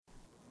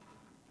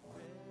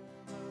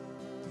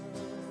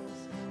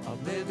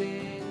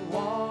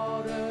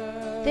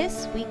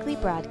This weekly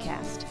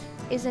broadcast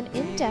is an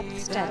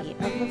in-depth study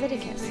of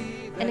Leviticus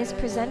and is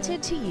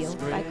presented to you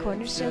by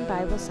Cornerstone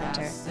Bible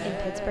Center in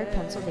Pittsburgh,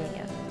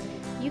 Pennsylvania.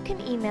 You can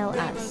email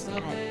us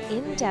at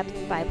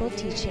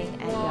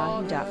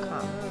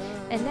indepthbibleteaching@yahoo.com.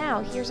 And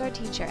now, here's our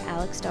teacher,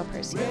 Alex Del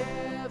Percio.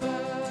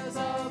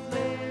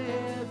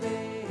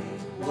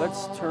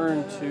 Let's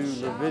turn to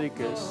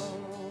Leviticus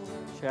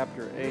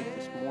chapter 8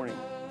 this morning.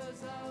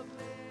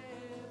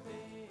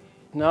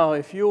 Now,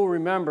 if you'll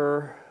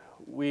remember,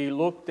 we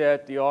looked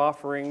at the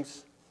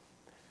offerings,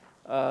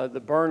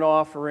 the burnt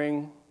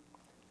offering,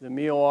 the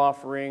meal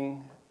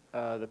offering,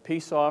 the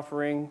peace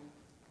offering,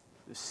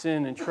 the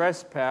sin and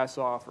trespass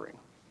offering.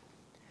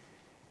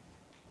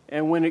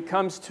 And when it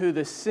comes to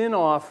the sin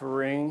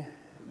offering,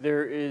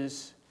 there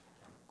is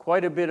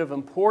quite a bit of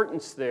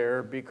importance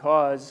there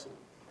because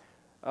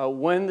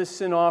when the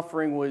sin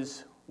offering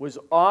was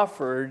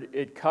offered,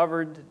 it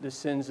covered the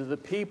sins of the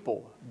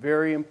people.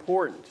 Very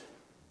important.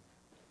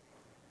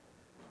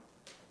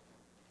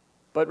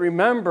 But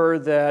remember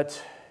that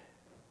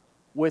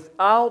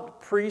without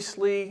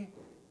priestly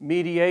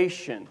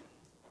mediation,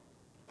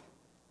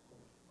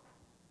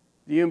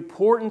 the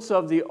importance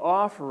of the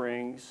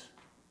offerings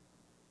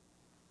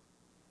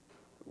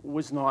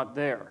was not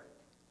there.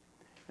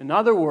 In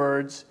other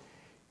words,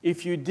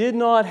 if you did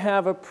not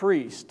have a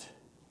priest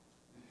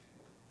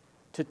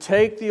to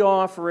take the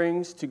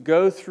offerings, to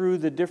go through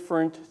the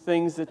different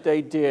things that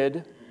they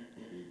did,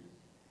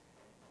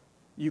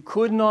 you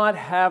could not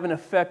have an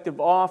effective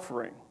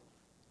offering.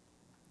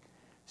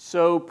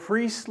 So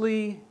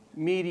priestly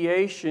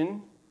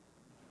mediation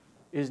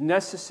is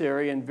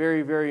necessary and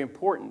very, very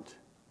important.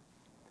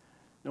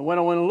 Now, what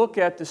I want to look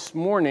at this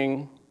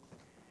morning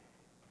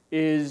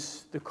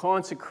is the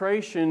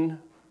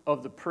consecration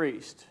of the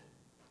priest.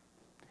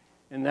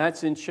 And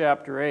that's in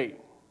chapter 8.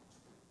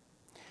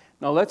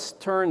 Now, let's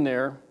turn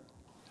there.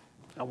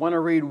 I want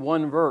to read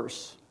one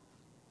verse.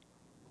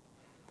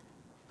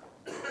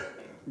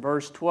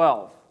 Verse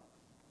 12.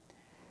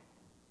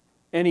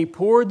 And he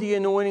poured the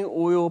anointing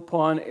oil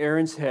upon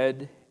Aaron's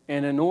head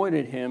and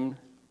anointed him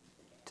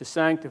to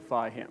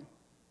sanctify him.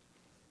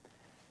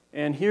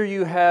 And here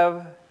you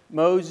have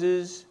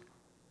Moses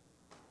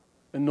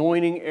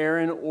anointing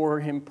Aaron, or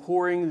him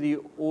pouring the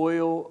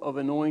oil of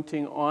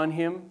anointing on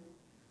him.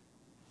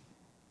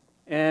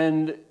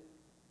 And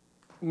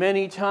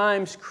many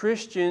times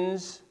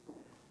Christians,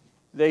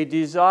 they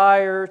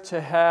desire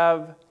to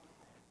have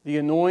the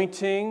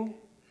anointing.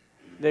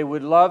 They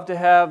would love to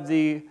have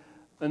the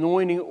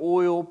anointing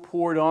oil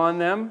poured on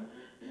them.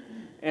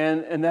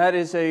 And that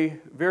is a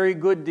very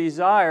good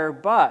desire,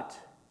 but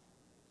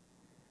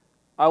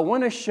I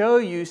want to show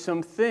you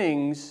some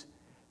things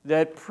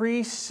that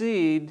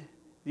precede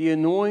the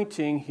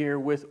anointing here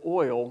with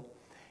oil.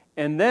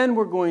 And then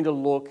we're going to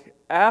look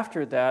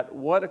after that,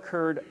 what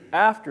occurred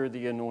after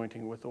the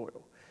anointing with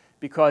oil.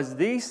 Because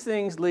these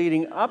things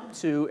leading up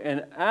to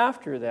and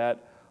after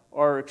that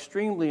are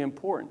extremely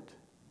important.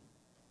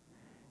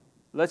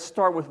 Let's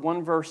start with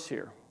one verse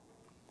here.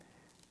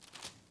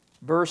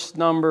 Verse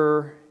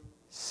number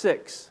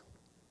 6.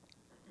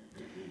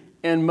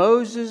 And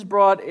Moses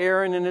brought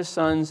Aaron and his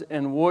sons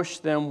and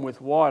washed them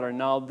with water.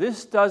 Now,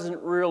 this doesn't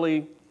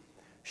really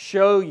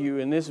show you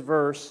in this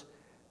verse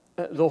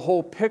the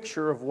whole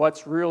picture of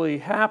what's really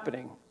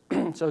happening.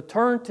 So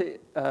turn to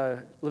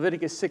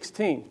Leviticus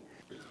 16.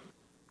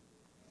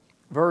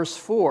 Verse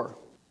 4.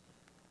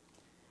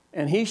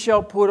 And he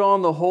shall put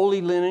on the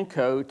holy linen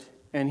coat,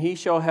 and he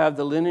shall have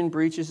the linen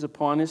breeches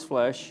upon his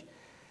flesh,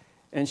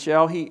 and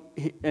shall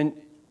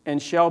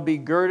be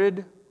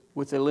girded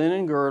with a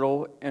linen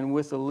girdle, and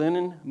with a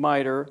linen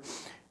mitre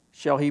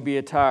shall he be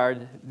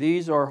attired.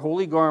 These are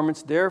holy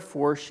garments,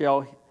 therefore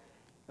shall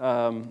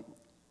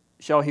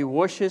he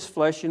wash his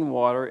flesh in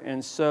water,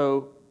 and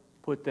so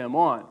put them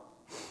on.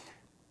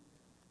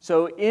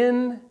 So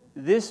in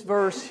this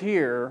verse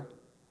here,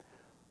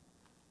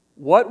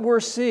 what we're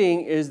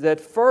seeing is that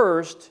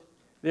first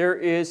there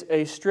is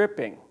a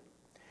stripping.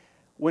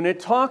 When it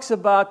talks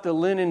about the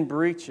linen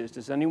breeches,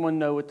 does anyone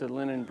know what the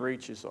linen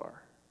breeches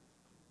are?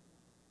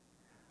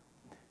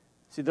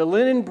 See, the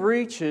linen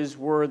breeches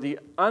were the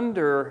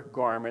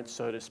undergarments,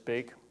 so to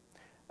speak.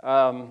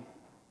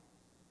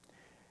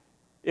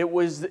 It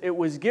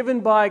was given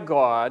by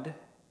God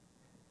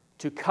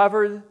to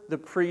cover the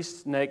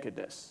priest's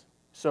nakedness.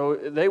 So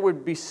they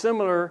would be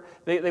similar.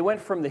 They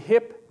went from the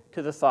hip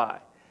to the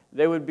thigh.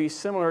 They would be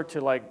similar to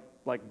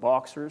like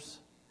boxers.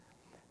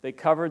 They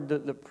covered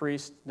the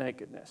priest's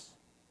nakedness.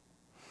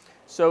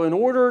 So in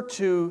order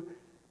to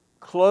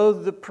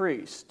clothe the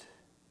priest,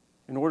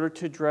 in order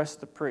to dress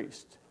the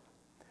priest,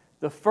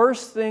 the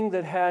first thing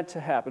that had to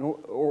happen,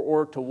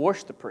 or to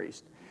wash the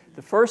priest,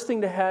 the first thing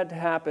that had to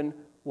happen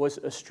was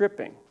a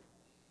stripping.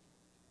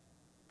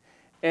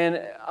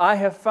 And I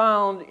have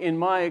found in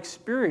my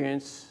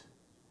experience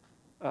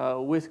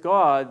with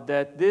God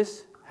that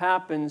this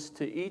happens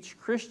to each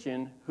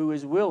Christian who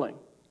is willing.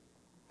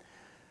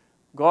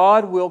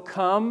 God will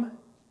come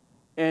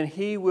and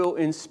He will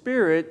in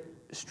spirit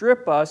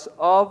strip us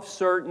of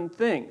certain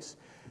things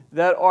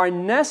that are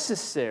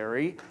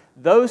necessary,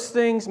 those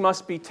things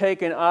must be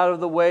taken out of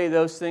the way.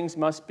 Those things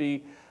must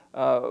be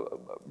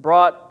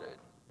brought,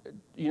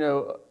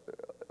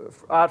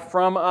 out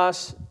from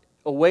us,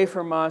 away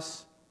from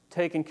us,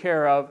 taken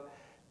care of.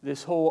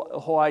 This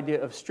whole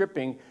idea of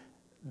stripping.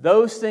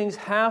 Those things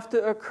have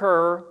to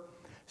occur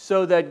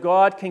so that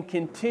God can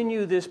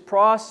continue this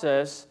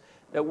process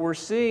that we're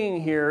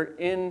seeing here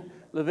in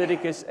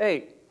Leviticus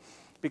 8.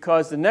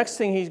 Because the next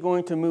thing he's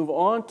going to move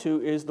on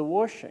to is the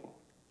washing.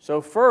 So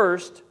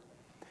first,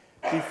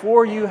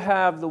 before you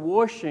have the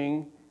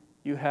washing,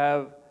 you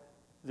have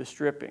the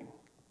stripping.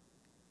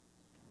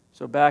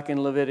 So back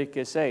in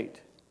Leviticus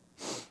 8,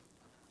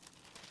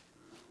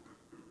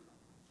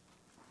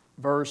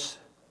 verse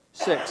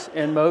 6,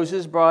 and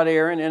Moses brought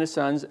Aaron and his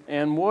sons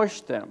and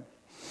washed them.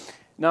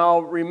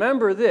 Now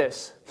remember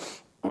this,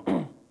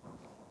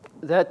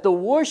 that the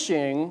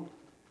washing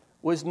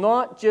was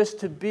not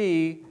just to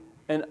be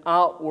an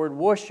outward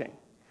washing.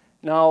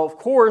 Now, of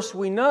course,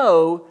 we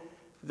know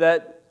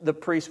that the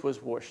priest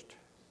was washed,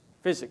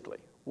 physically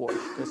washed.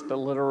 That's the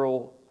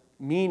literal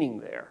meaning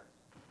there.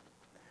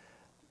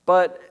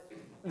 But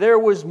there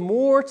was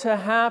more to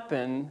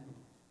happen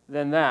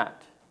than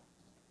that.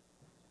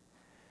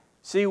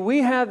 See, we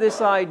have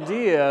this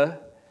idea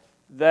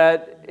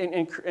that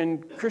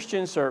in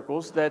Christian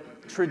circles that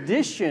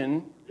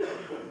tradition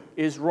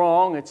is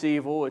wrong, it's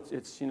evil,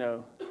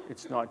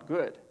 it's not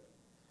good.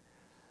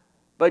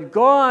 But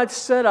God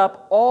set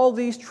up all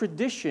these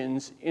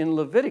traditions in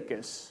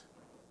Leviticus,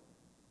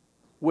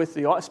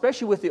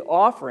 especially with the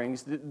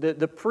offerings.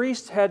 The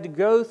priests had to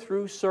go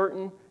through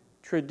certain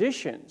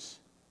traditions.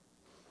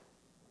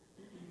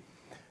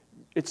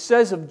 It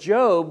says of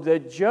Job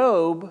that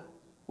Job,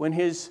 when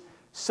his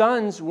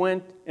sons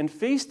went and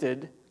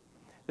feasted,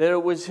 that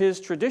it was his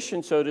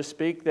tradition, so to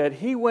speak, that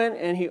he went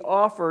and he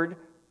offered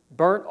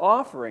burnt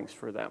offerings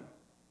for them.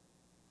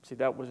 See,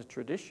 that was a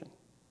tradition.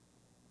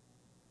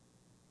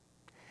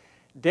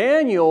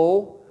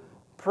 Daniel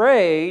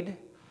prayed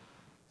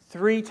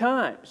 3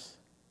 times,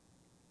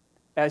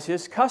 as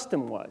his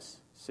custom was.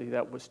 See,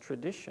 that was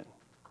tradition.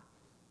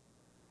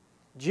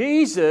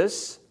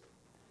 Jesus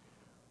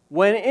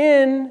went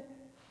in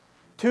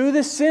to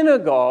the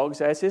synagogues,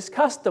 as his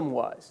custom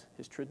was,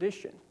 his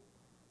tradition.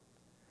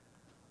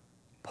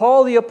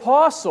 Paul the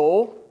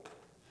Apostle,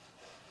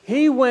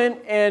 he went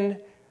and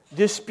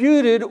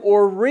disputed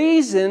or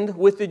reasoned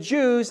with the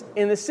Jews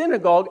in the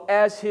synagogue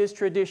as his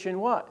tradition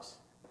was.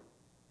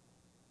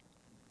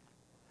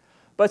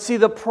 But see,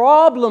 the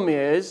problem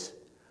is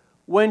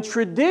when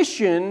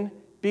tradition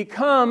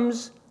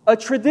becomes a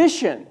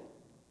tradition,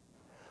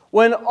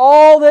 when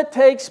all that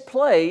takes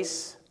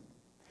place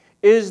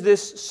is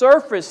this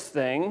surface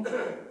thing,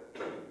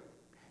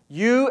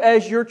 you,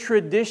 as your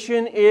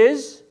tradition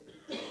is,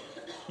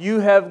 you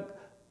have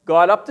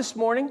got up this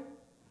morning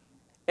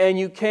and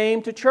you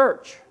came to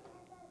church.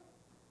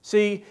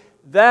 See,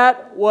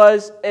 that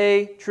was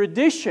a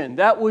tradition.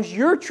 That was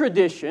your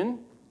tradition,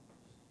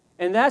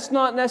 and that's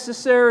not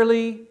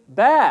necessarily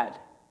bad.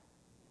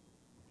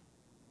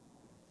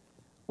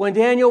 When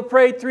Daniel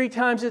prayed 3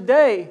 times a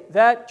day,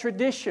 that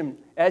tradition,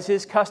 as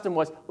his custom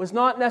was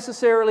not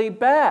necessarily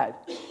bad.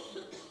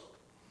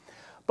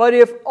 But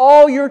if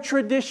all your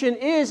tradition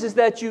is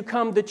that you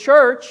come to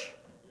church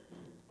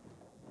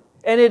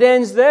and it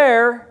ends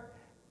there,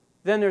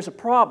 then there's a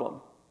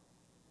problem.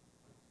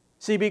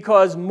 See,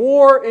 because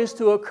more is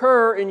to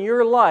occur in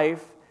your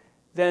life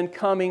than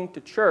coming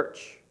to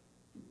church.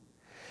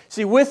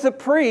 See, with the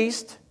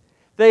priest,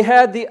 they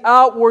had the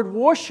outward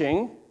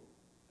washing,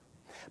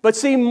 but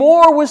see,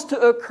 more was to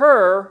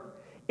occur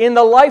in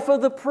the life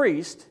of the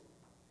priest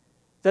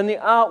than the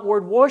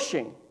outward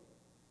washing.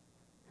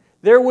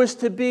 There was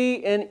to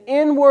be an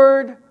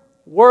inward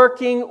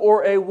working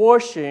or a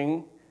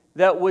washing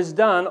that was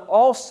done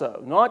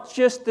also, not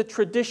just the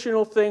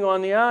traditional thing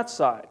on the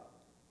outside.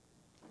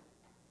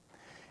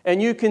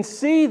 And you can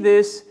see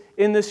this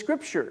in the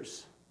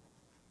Scriptures.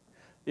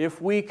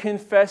 If we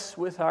confess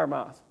with our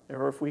mouth,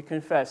 or if we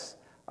confess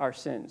our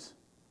sins,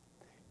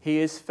 He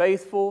is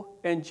faithful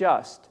and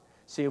just.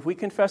 See, if we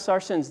confess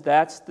our sins,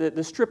 that's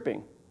the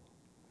stripping.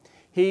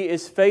 He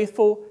is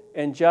faithful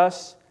and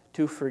just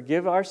to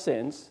forgive our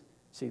sins.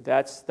 See,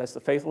 that's the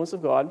faithfulness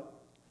of God.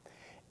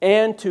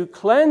 And to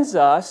cleanse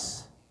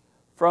us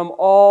from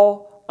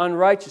all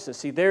unrighteousness.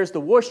 See, there's the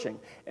washing.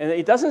 And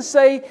it doesn't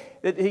say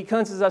that He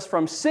cleanses us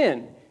from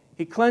sin.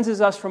 He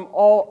cleanses us from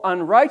all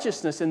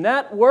unrighteousness. And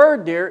that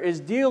word there is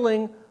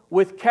dealing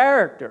with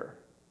character,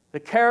 the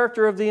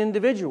character of the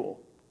individual.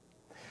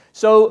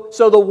 So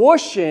the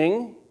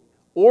washing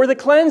or the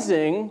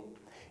cleansing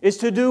is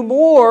to do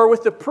more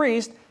with the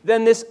priest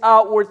than this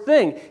outward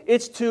thing.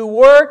 It's to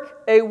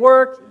work a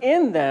work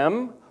in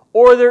them,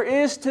 or there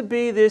is to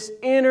be this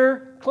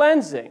inner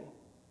cleansing.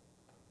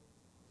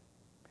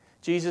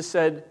 Jesus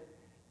said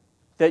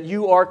that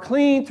you are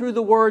clean through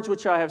the words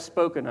which I have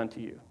spoken unto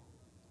you.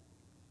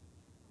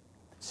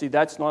 See,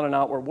 that's not an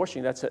outward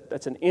washing. That's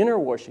an inner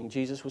washing.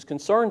 Jesus was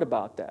concerned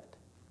about that.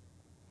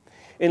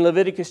 In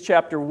Leviticus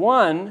chapter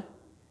 1,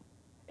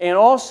 and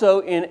also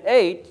in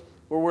 8,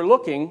 where we're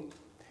looking,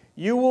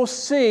 you will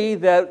see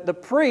that the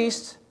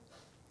priests,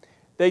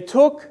 they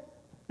took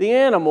the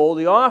animal,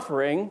 the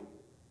offering,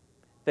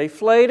 they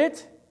flayed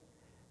it,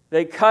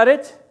 they cut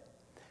it,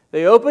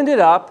 they opened it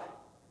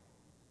up,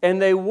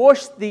 and they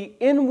washed the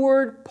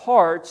inward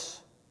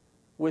parts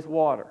with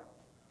water.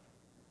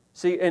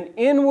 See, an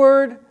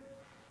inward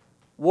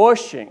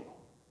washing.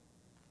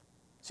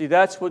 See,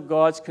 that's what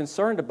God's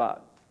concerned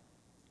about.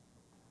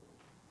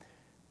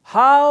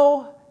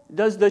 How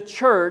does the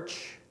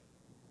church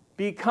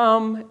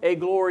become a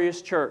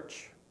glorious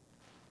church?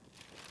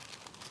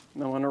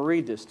 And I want to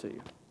read this to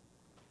you.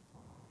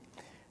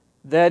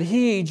 That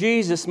He,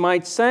 Jesus,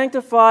 might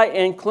sanctify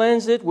and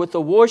cleanse it with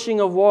the washing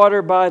of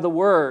water by the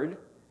word,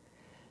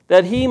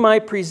 that He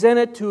might present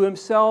it to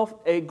Himself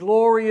a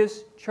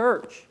glorious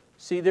church.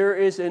 See, there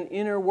is an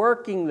inner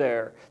working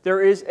there.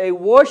 There is a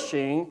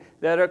washing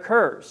that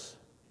occurs.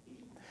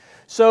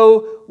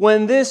 So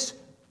when this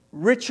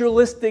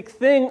ritualistic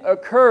thing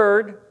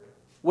occurred,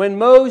 when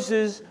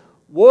Moses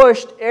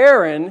washed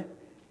Aaron,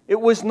 it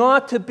was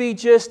not to be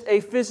just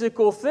a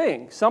physical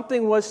thing.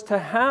 Something was to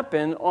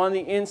happen on the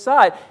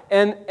inside.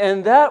 And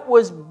that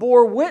was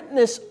bore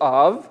witness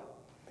of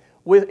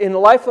in the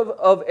life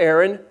of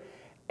Aaron.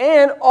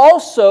 And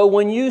also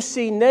when you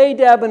see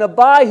Nadab and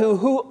Abihu,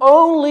 who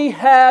only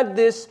had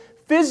this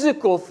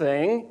physical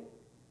thing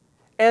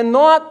and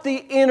not the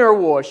inner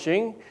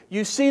washing,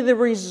 you see the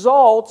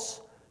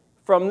results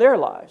from their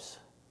lives.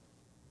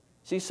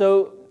 See,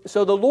 so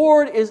the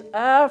Lord is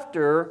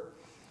after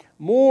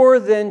more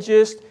than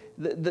just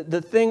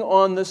the thing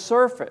on the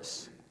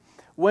surface.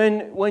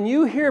 When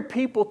you hear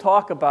people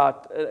talk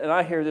about, and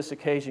I hear this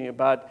occasionally,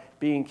 about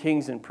being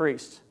kings and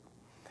priests,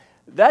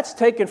 that's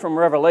taken from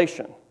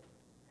Revelation.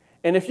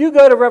 And if you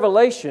go to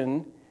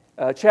Revelation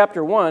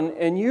chapter 1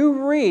 and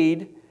you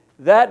read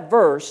that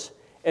verse,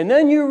 and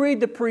then you read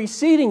the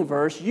preceding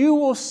verse, you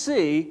will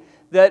see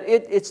that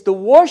it's the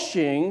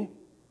washing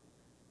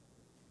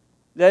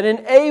that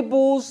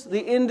enables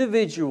the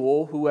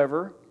individual,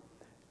 whoever,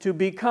 to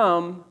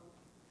become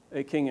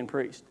a king and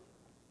priest.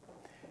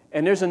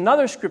 And there's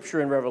another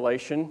scripture in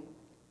Revelation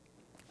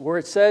where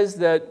it says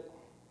that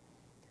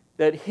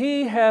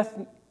He hath,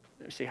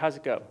 let's see, how's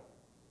it go?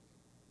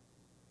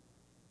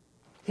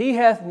 He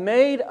hath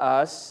made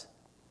us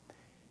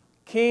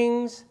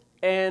kings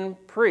and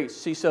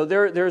priests. See, so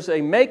there's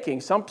a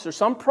making, there's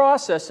some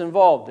process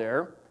involved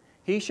there.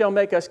 He shall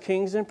make us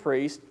kings and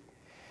priests,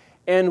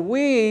 and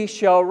we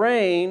shall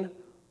reign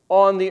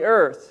on the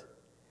earth.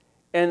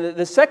 And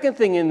the second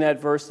thing in that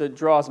verse that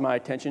draws my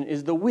attention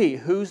is the we.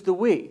 Who's the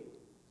we?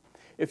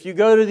 If you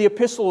go to the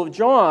Epistle of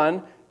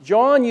John,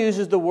 John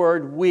uses the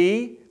word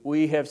we.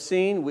 We have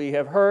seen, we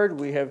have heard,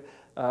 we have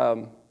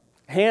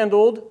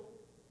handled,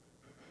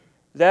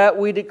 that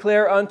we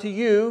declare unto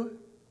you,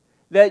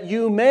 that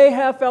you may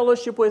have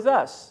fellowship with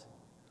us.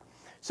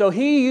 So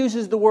he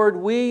uses the word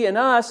we and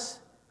us,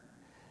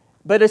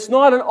 but it's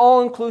not an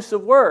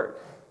all-inclusive word.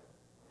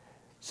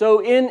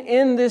 So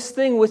in this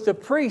thing with the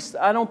priest,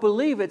 I don't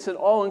believe it's an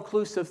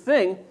all-inclusive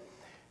thing.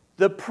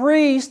 The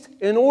priest,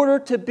 in order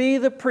to be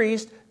the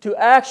priest, to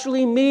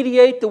actually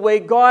mediate the way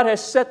God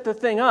has set the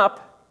thing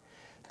up,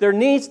 there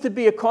needs to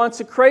be a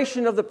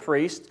consecration of the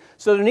priest.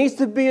 So there needs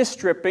to be a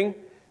stripping.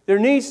 There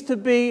needs to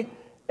be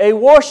a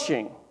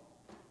washing.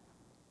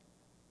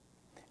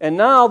 And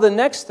now the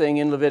next thing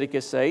in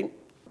Leviticus 8,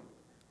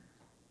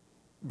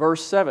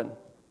 verse 7.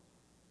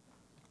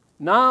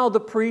 Now the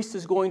priest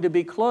is going to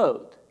be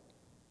clothed.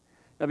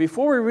 Now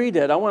before we read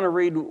that, I want to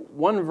read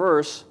one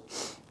verse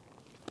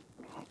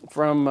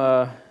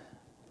from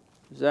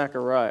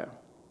Zechariah.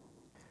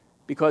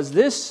 Because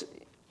this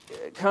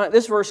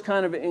verse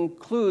kind of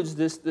includes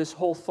this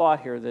whole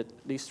thought here,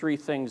 that these three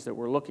things that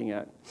we're looking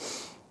at.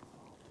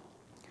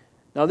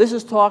 Now this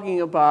is talking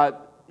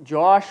about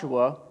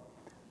Joshua,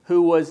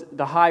 who was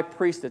the high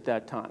priest at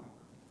that time.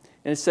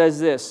 And it says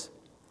this,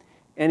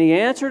 and he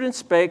answered and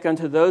spake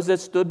unto those that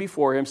stood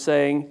before him,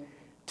 saying,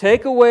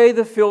 take away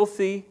the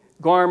filthy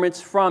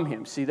garments from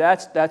him. See,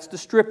 that's the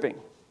stripping.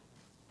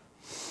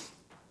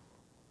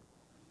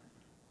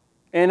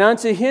 And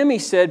unto him he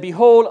said,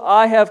 behold,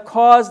 I have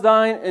caused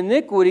thine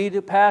iniquity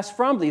to pass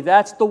from thee.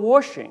 That's the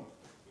washing.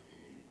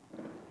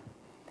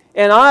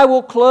 And I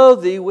will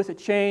clothe thee with a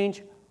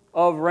change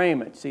of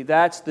raiment. See,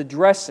 that's the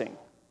dressing.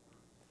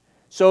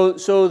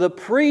 So the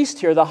priest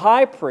here, the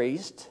high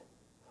priest,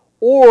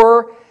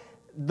 or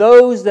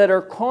those that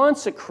are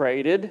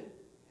consecrated,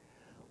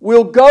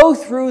 will go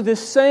through the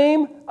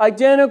same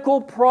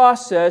identical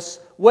process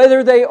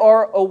whether they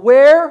are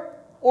aware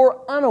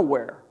or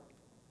unaware.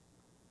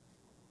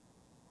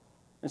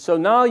 And so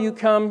now you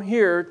come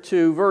here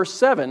to verse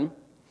 7.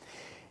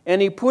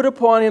 And he put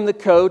upon him the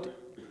coat,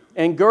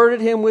 and girded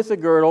him with the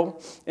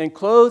girdle, and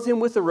clothed him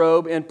with the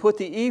robe, and put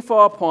the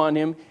ephah upon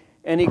him.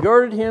 And he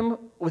girded him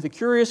with a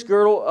curious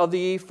girdle of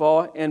the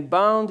ephah, and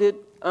bound it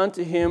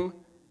unto him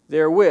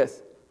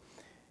therewith.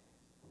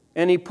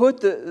 And he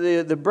put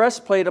the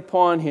breastplate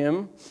upon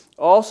him.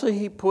 Also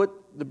he put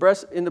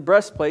in the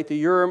breastplate the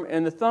Urim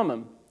and the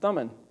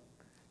Thummim.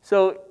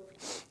 So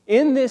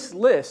in this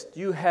list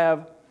you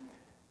have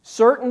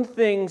certain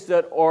things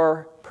that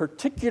are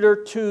particular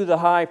to the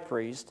high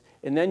priest,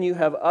 and then you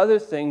have other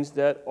things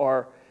that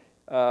are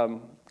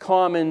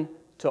common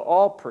to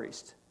all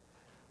priests.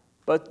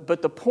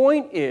 But the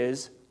point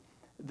is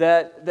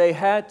that they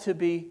had to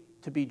be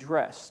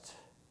dressed.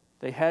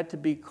 They had to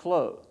be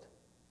clothed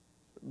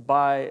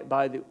by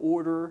the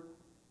order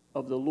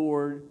of the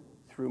Lord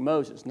through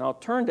Moses. Now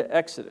turn to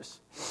Exodus.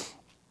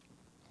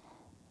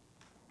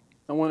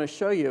 I want to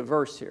show you a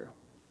verse here,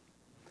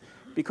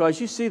 because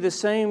you see the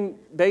same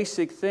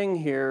basic thing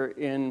here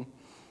in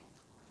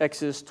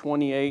Exodus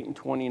 28 and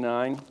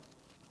 29.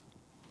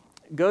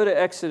 Go to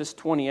Exodus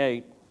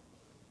 28.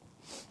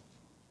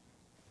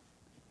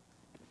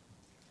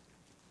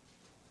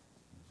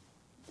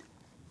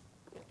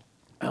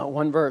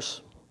 One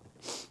verse.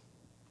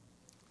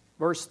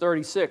 Verse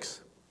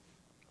 36.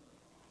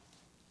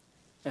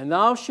 And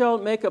thou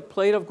shalt make a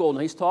plate of gold.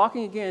 Now he's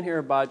talking again here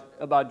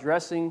about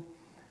dressing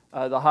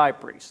the high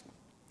priest.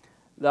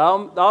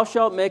 Thou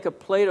shalt make a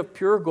plate of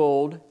pure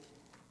gold,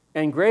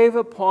 and grave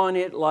upon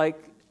it like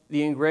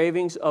the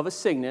engravings of a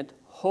signet,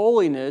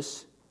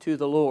 holiness to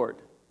the Lord.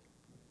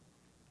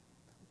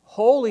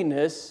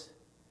 Holiness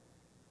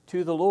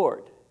to the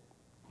Lord.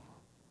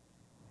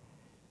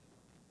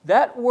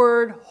 That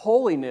word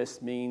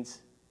holiness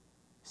means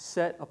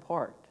set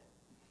apart.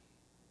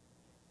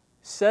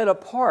 Set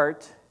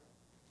apart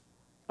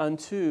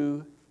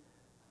unto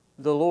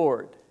the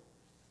Lord.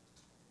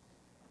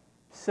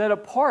 Set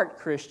apart,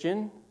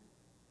 Christian,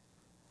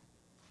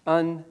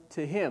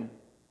 unto Him.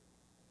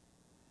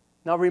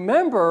 Now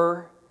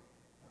remember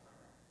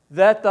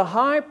that the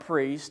high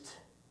priest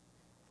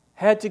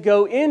had to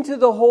go into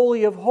the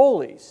Holy of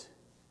Holies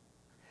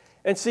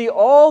and see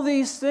all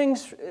these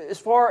things as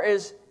far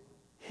as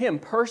him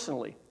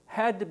personally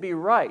had to be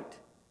right.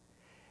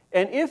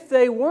 And if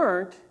they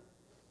weren't,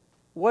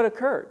 what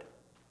occurred?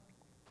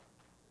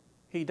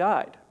 He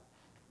died.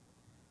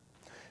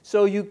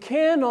 So you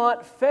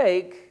cannot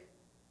fake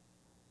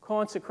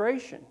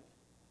consecration.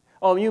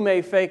 Oh, you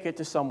may fake it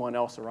to someone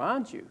else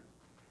around you,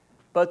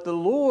 but the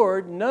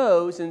Lord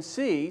knows and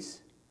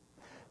sees.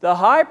 The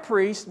high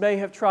priest may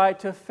have tried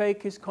to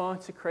fake his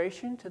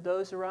consecration to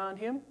those around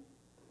him,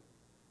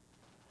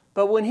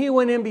 but when he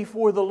went in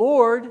before the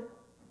Lord,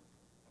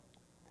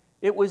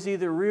 it was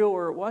either real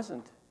or it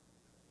wasn't.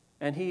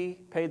 And he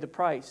paid the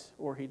price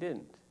or he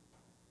didn't.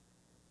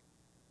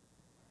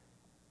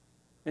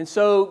 And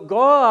so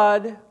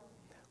God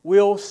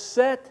will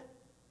set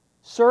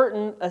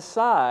certain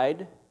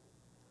aside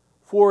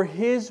for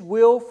His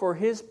will, for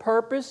His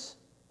purpose.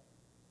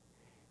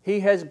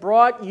 He has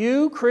brought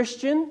you,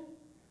 Christian,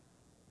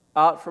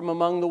 out from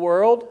among the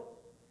world.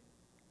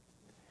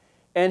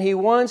 And He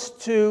wants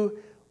to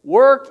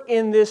work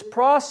in this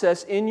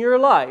process in your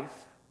life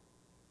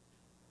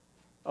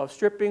of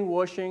stripping,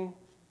 washing,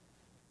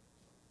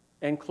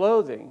 and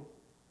clothing,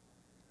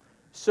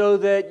 so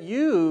that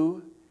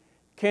you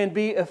can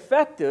be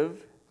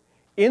effective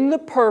in the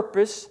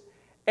purpose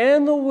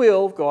and the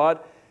will of God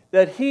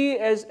that He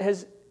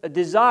has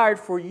desired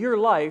for your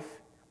life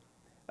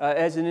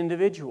as an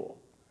individual.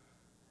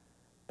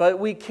 But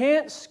we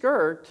can't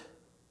skirt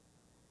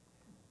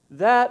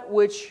that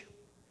which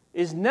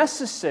is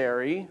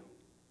necessary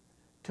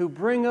to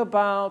bring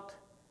about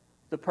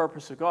the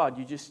purpose of God.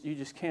 You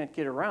just can't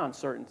get around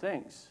certain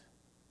things.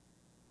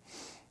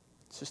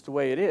 It's just the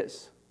way it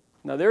is.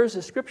 Now, there is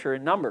a scripture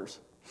in Numbers,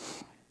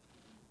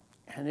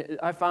 and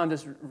I found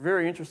this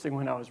very interesting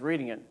when I was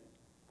reading it.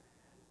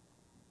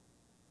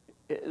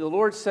 The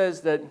Lord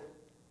says that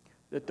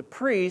the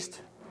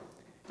priest,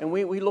 and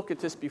we looked at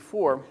this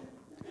before,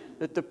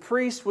 that the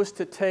priest was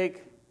to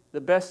take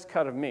the best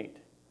cut of meat.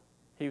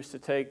 He was to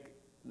take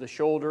the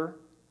shoulder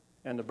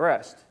and the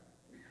breast.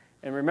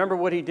 And remember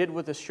what he did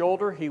with the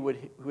shoulder? He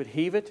would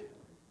heave it.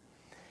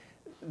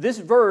 This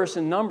verse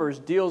in Numbers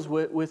deals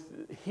with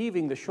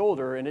heaving the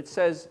shoulder, and it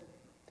says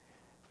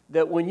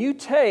that when you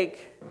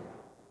take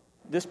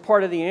this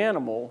part of the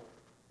animal,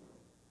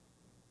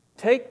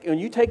 when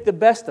you take the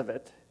best of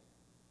it,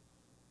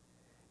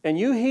 and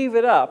you heave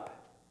it up,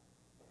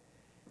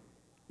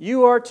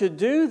 you are to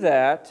do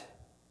that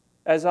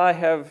as I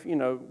have,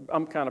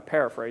 I'm kind of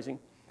paraphrasing,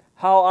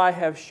 how I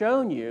have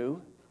shown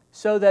you,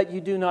 so that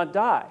you do not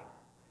die.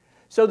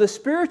 So the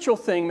spiritual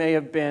thing may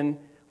have been,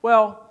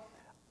 well,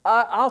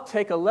 I'll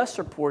take a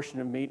lesser portion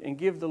of meat and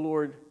give the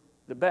Lord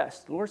the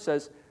best. The Lord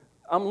says,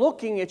 I'm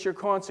looking at your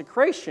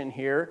consecration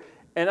here,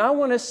 and I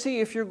want to see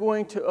if you're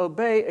going to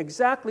obey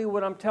exactly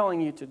what I'm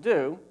telling you to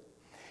do.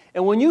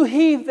 And when you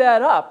heave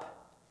that up,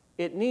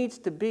 it needs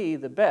to be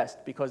the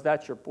best, because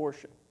that's your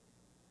portion.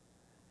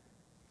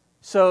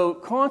 So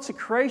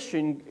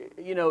consecration,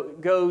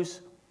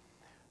 goes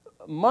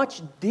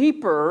much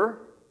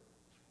deeper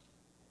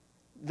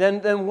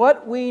than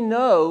what we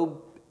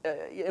know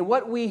and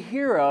what we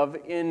hear of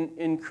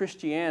in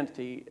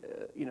Christianity,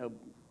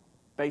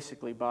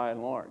 basically by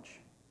and large.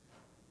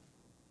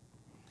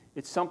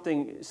 It's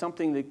something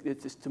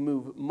that is to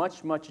move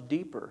much, much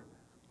deeper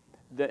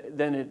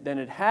than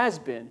it has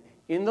been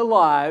in the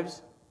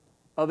lives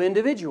of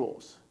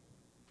individuals.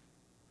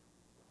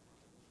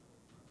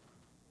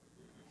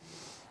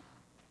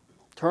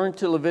 Turn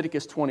to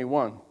Leviticus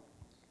 21.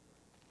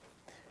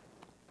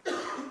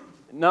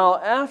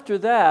 Now, after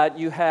that,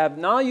 you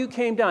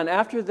came down.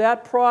 After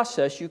that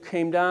process, you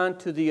came down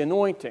to the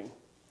anointing.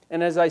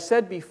 And as I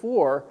said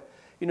before,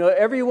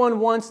 everyone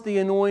wants the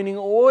anointing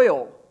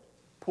oil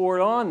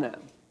poured on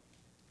them.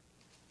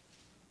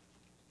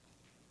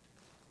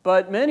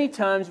 But many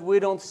times we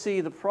don't see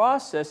the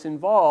process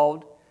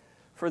involved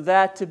for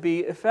that to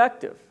be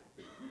effective.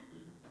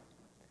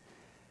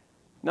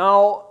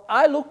 Now,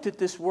 I looked at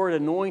this word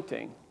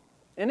anointing,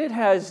 and it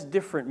has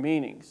different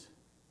meanings.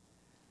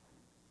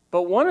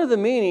 But one of the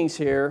meanings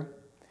here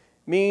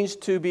means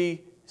to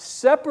be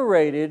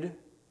separated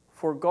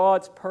for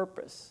God's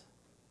purpose.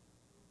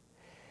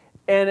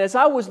 And as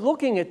I was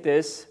looking at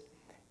this,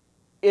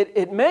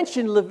 it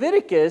mentioned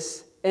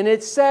Leviticus, and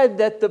it said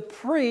that the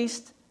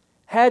priest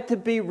had to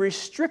be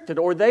restricted,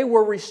 or they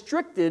were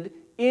restricted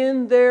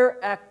in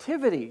their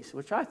activities,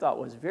 which I thought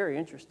was very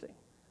interesting.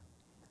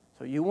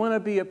 So you want to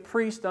be a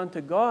priest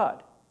unto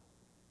God.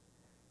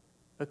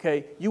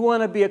 Okay, you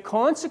want to be a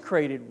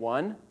consecrated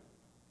one.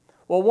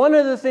 Well, one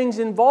of the things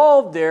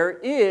involved there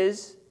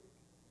is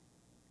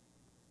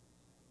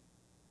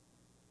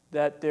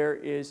that there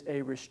is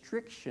a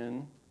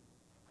restriction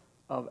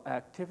of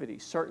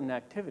activities, certain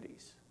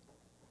activities.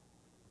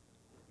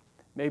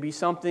 Maybe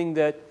something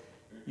that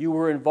you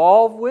were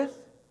involved with.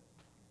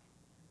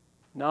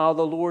 Now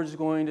the Lord's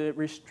going to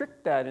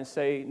restrict that and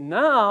say,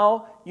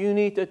 now you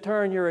need to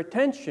turn your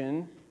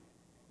attention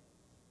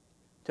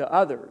to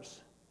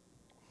others,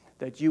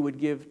 that you would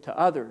give to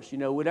others,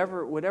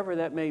 whatever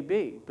that may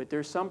be. But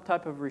there's some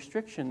type of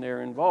restriction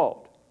there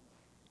involved.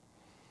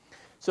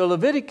 So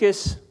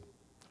Leviticus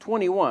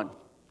 21,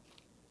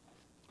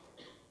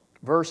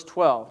 verse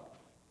 12.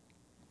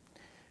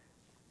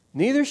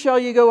 Neither shall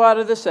you go out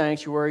of the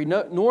sanctuary,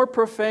 nor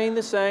profane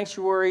the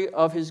sanctuary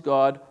of his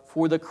God,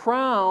 for the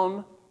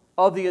crown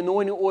of the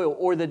anointing oil,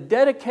 or the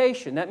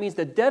dedication, that means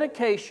the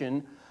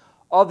dedication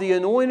of the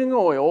anointing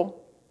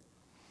oil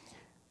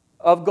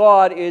of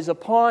God is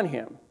upon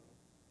him.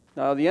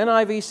 Now, the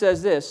NIV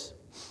says this,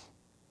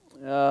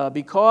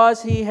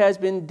 because he has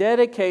been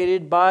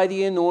dedicated by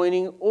the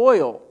anointing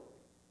oil.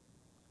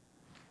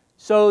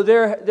 So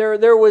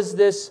there was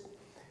this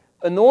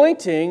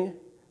anointing,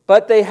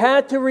 but they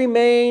had to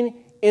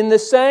remain in the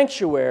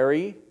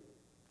sanctuary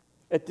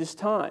at this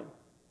time.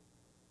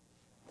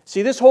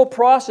 See, this whole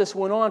process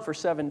went on for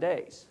 7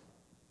 days,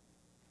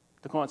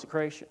 the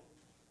consecration.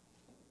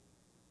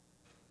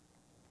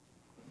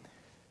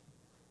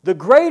 The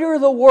greater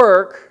the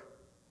work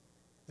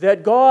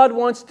that God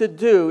wants to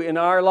do in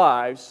our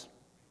lives,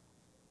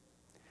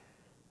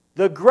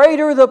 the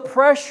greater the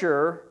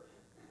pressure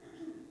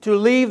to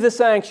leave the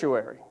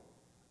sanctuary.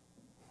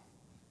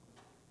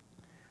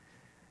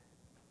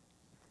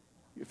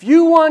 If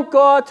you want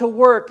God to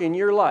work in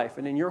your life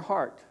and in your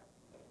heart,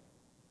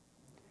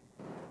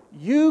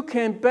 you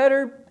can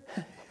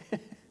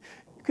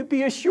could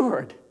be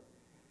assured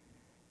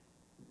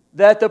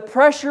that the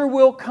pressure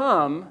will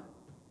come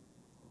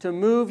to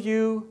move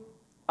you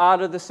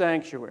out of the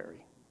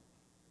sanctuary.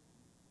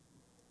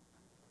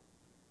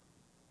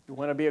 You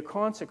want to be a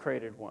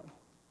consecrated one.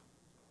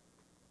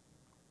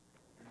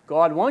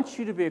 God wants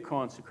you to be a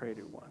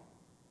consecrated one.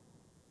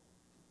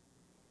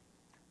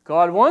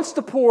 God wants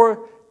to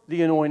pour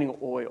the anointing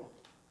oil.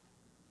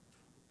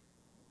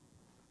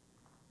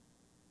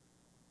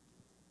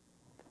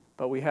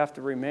 But we have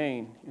to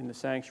remain in the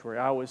sanctuary.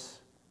 I was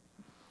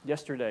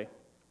yesterday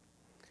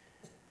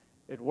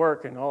at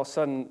work, and all of a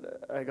sudden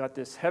I got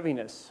this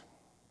heaviness.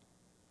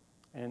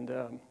 And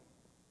the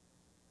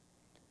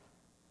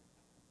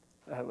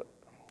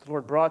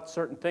Lord brought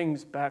certain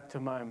things back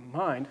to my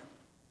mind.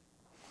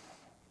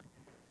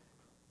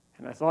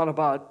 And I thought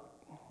about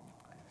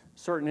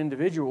certain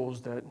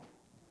individuals that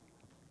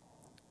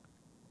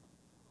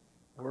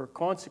were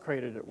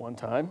consecrated at one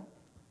time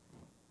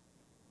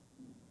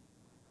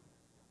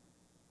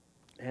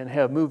and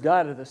have moved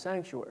out of the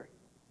sanctuary.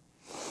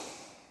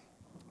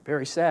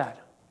 Very sad.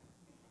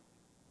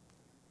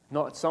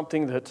 Not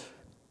something that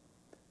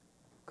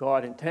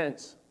God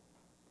intends.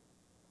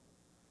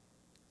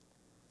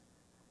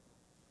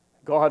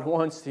 God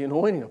wants the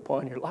anointing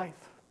upon your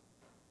life.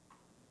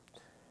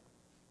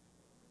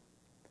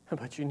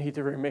 But you need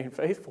to remain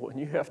faithful, and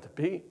you have to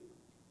be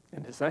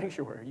in the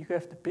sanctuary. You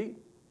have to be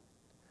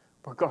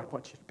where God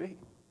wants you to be.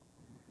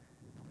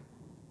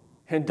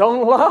 And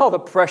don't allow the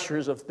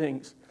pressures of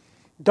things.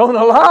 Don't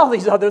allow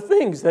these other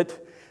things that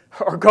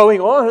are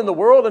going on in the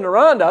world and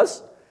around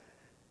us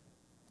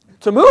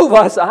to move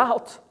us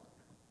out.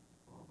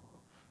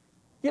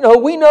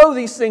 We know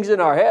these things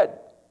in our head.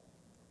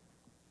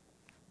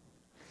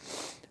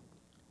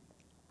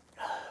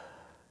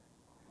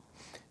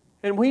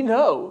 And we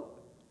know,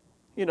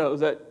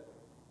 that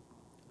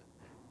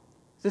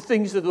the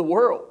things of the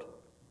world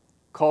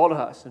call to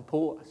us and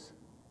pull us.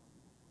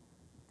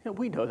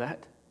 We know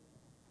that.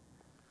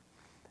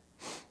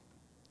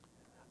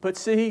 But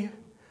see,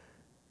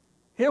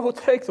 it will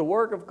take the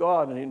work of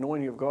God and the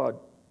anointing of God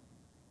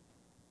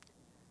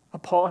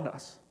upon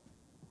us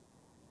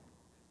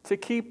to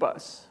keep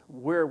us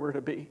where we're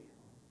to be,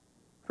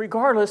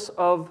 regardless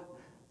of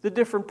the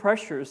different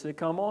pressures that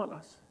come on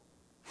us.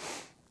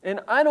 And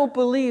I don't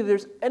believe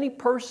there's any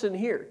person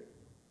here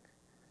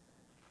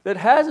that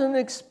hasn't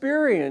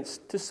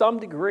experienced, to some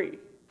degree,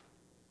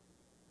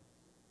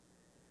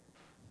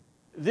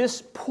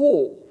 this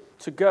pull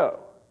to go.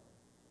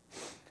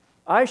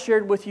 I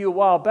shared with you a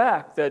while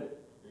back that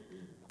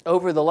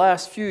over the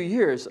last few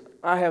years,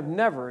 I have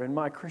never in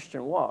my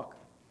Christian walk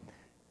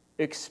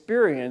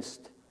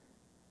experienced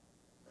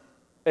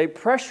a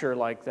pressure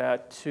like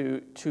that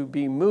to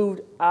be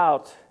moved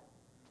out,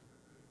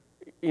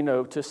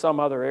 to some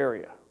other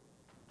area.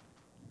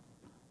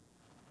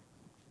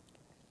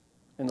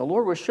 And the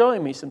Lord was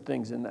showing me some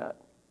things in that,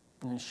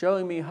 and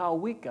showing me how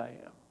weak I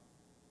am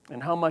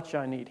and how much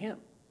I need Him.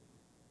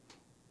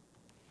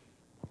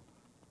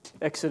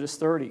 Exodus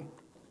 30.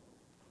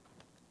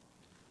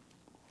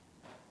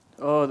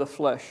 Oh, the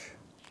flesh.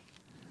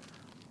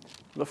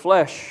 The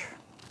flesh.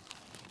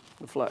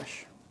 The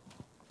flesh.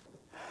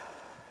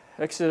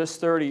 Exodus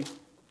 30,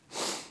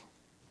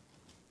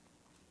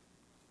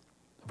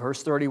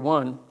 verse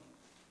 31.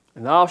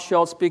 And thou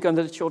shalt speak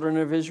unto the children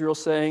of Israel,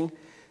 saying,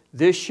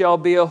 This shall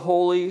be a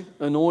holy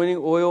anointing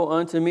oil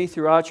unto me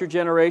throughout your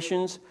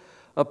generations.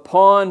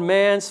 Upon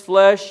man's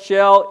flesh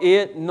shall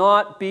it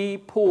not be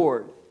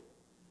poured.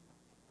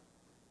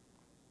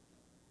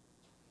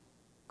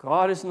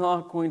 God is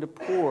not going to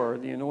pour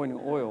the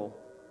anointing oil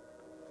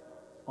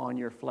on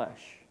your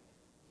flesh.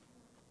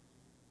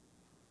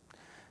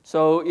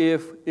 So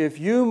if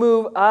you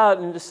move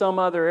out into some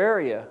other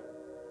area,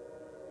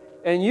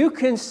 and you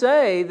can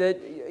say that,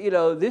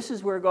 this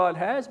is where God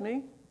has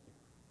me,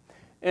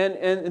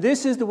 and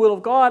this is the will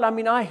of God. I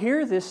mean, I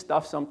hear this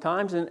stuff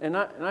sometimes, and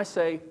I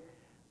say,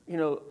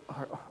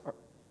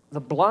 the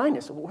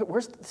blindness,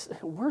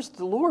 where's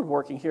the Lord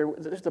working here?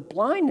 The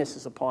blindness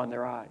is upon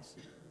their eyes.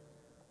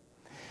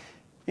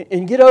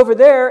 And get over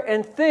there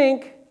and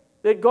think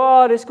that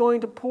God is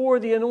going to pour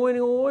the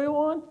anointing oil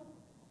on.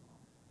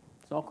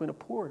 It's not going to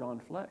pour it on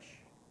flesh.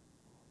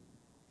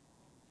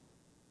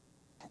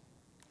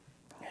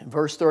 In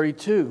verse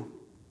 32,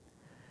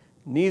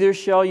 Neither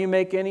shall you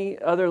make any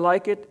other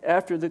like it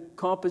after the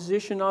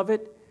composition of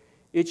it.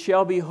 It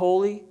shall be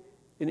holy,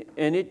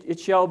 and it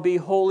shall be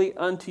holy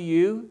unto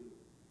you.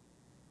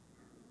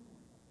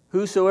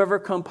 Whosoever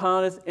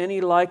compoundeth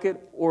any like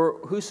it, or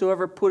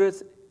whosoever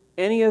putteth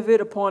any of it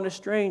upon a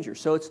stranger.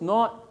 So it's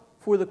not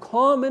for the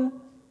common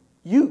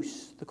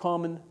use, the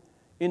common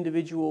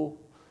individual,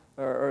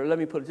 or let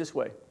me put it this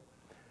way,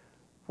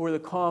 for the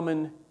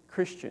common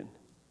Christian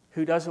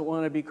who doesn't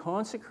want to be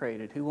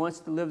consecrated, who wants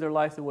to live their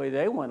life the way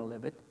they want to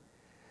live it,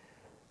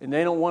 and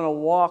they don't want to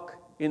walk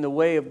in the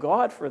way of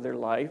God for their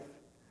life.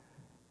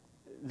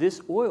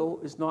 This oil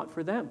is not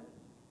for them.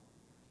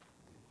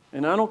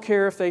 And I don't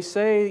care if they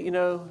say,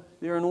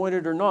 they're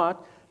anointed or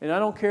not, and I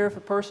don't care if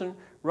a person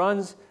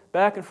runs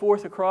back and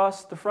forth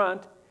across the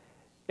front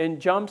and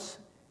jumps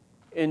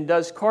and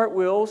does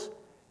cartwheels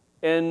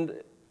and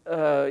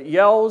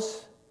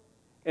yells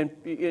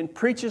and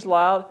preaches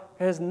loud.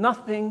 It has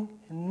nothing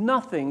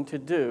to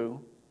do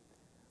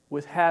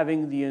with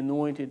having the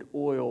anointing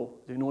oil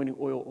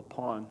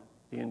upon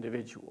the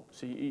individual.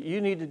 So you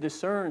need to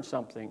discern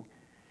something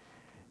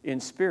in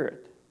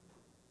spirit.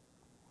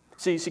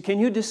 See, can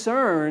you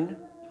discern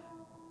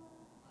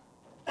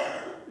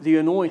the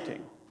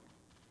anointing?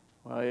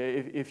 Well,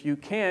 if you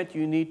can't,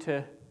 you need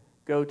to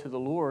go to the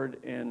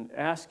Lord and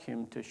ask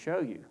Him to show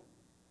you.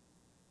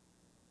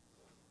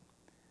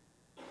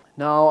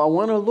 Now, I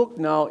want to look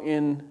now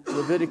in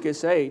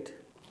Leviticus 8.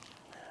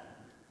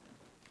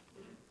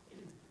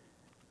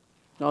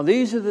 Now,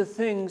 these are the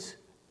things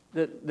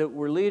that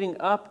were leading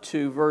up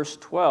to verse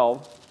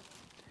 12,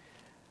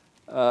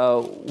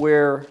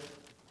 where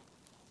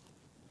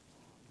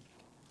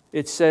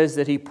it says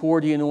that he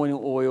poured the anointing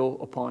oil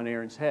upon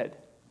Aaron's head.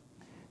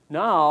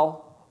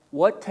 Now,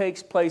 what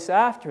takes place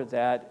after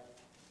that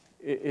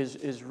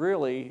is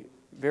really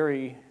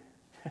very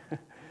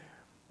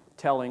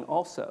telling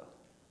also.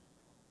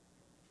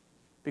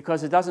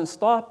 Because it doesn't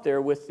stop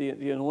there with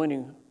the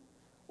anointing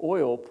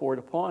oil poured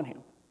upon him.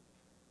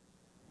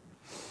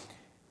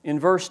 In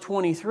verse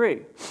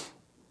 23.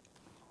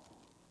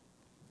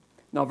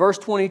 Now, verse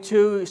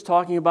 22 is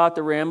talking about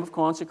the ram of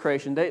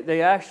consecration.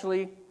 They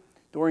actually,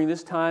 during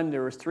this time,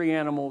 there was 3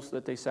 animals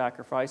that they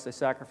sacrificed. They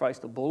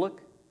sacrificed a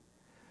bullock,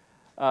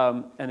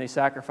 and they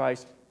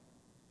sacrificed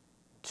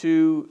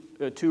two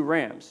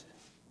rams.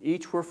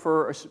 Each were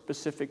for a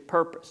specific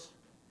purpose.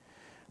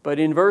 But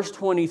in verse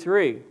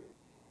 23,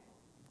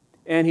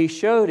 and he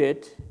showed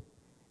it,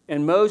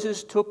 and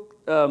Moses took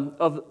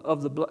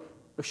of the blood.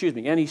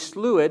 And he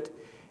slew it,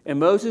 and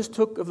Moses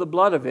took of the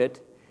blood of it,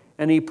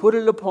 and he put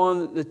it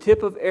upon the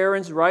tip of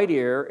Aaron's right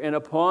ear, and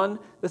upon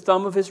the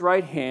thumb of his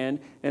right hand,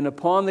 and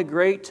upon the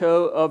great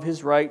toe of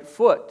his right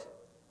foot.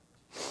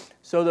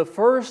 So the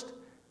first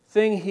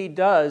thing he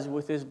does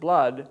with his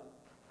blood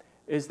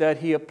is that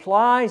he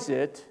applies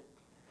it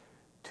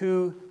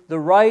to the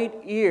right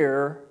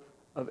ear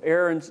of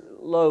Aaron's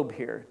lobe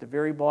here, at the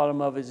very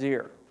bottom of his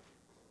ear.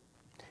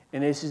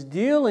 And this is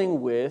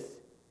dealing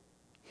with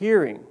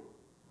hearing.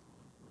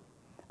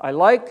 I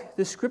like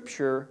the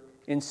scripture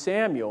in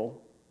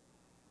Samuel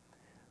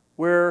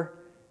where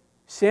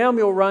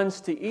Samuel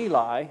runs to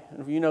Eli.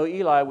 And you know,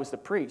 Eli was the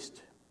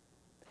priest.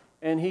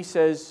 And he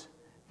says,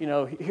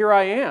 here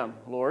I am,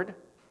 Lord.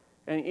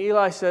 And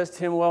Eli says to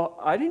him, well,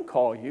 I didn't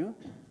call you.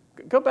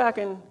 Go back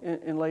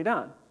and lay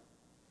down.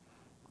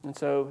 And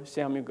so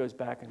Samuel goes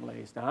back and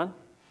lays down.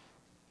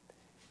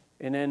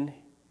 And then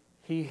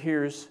he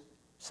hears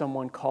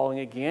someone calling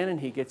again, and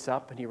he gets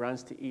up and he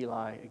runs to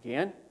Eli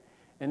again.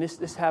 And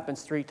this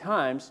happens 3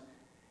 times.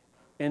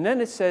 And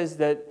then it says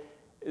that,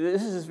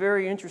 this is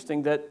very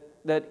interesting,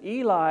 that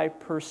Eli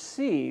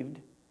perceived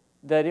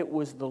that it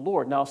was the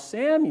Lord. Now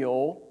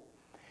Samuel,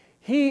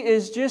 he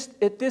is just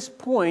at this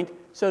point,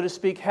 so to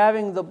speak,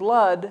 having the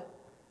blood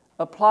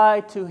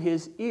applied to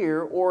his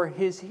ear or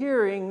his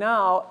hearing.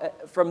 Now,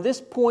 from this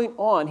point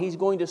on, he's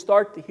going to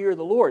start to hear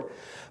the Lord.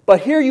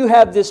 But here you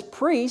have this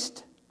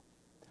priest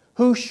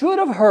who should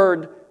have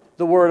heard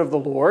the word of the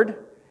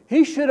Lord.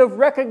 He should have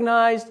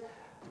recognized,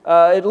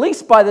 at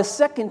least by the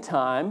second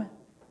time,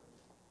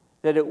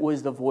 that it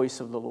was the voice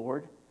of the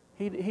Lord.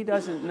 He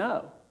doesn't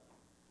know.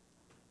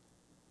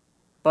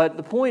 But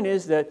the point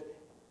is that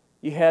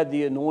you had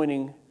the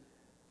anointing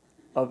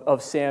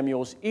of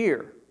Samuel's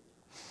ear.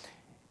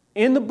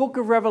 In the book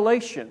of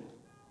Revelation,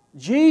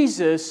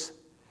 Jesus,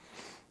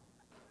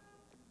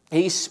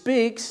 he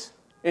speaks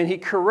and he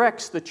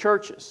corrects the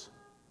churches.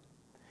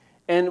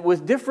 And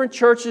with different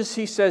churches,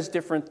 he says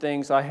different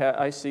things.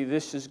 I see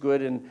this is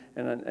good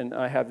and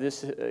I have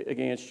this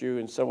against you,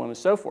 and so on and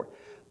so forth.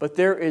 But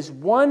there is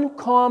one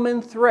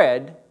common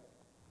thread,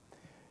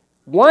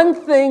 one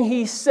thing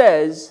he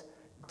says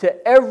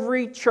to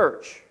every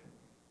church.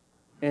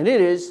 And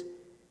it is,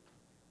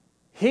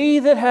 he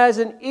that has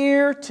an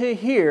ear to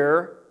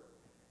hear,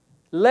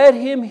 let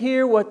him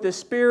hear what the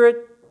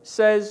Spirit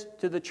says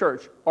to the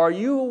church. Are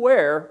you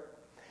aware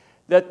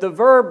that the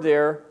verb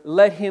there,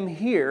 let him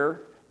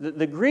hear,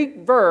 the Greek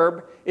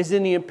verb is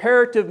in the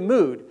imperative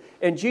mood,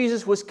 and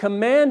Jesus was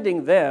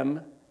commanding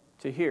them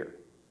to hear.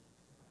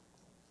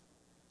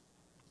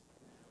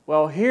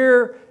 Well,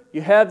 here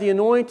you have the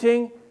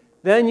anointing,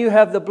 then you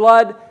have the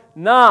blood.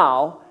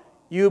 Now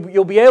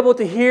you'll be able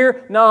to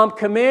hear. Now I'm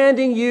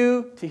commanding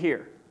you to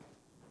hear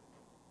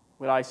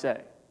what I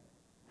say.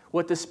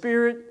 What the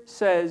Spirit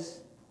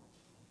says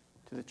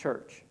to the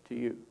church, to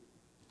you.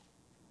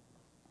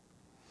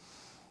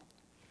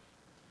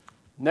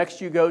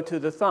 Next you go to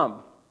the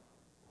thumb.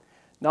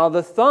 Now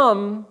the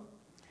thumb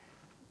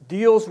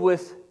deals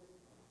with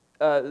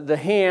the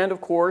hand,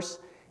 of course.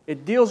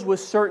 It deals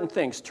with certain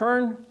things.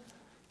 Turn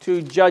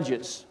to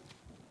Judges,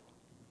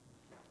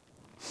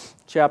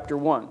 chapter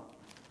 1.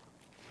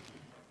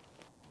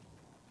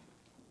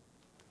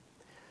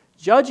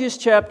 Judges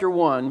chapter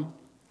 1,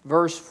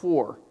 verse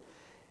 4.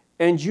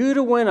 And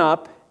Judah went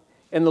up,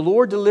 and the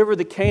Lord delivered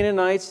the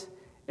Canaanites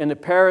and the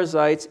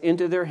Perizzites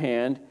into their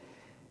hand,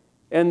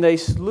 and they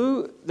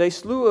slew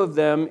of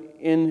them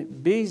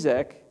in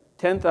Bezek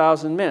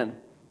 10,000 men.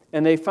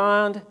 And they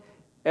found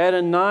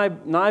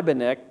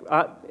Adonibezek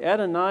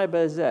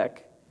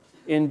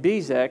in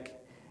Bezek,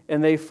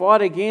 and they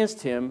fought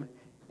against him,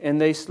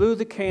 and they slew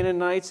the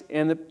Canaanites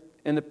and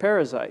the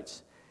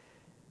Perizzites.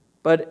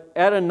 But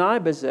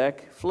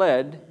Adonibezek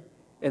fled,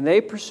 and they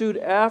pursued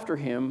after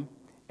him,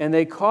 and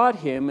they caught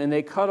him, and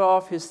they cut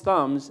off his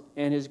thumbs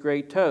and his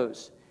great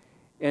toes.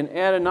 And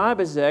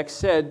Adonibezek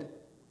said,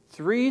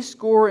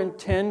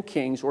 70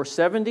 kings, or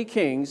 70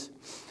 kings,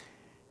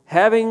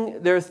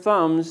 having their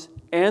thumbs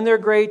and their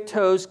great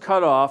toes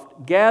cut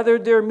off,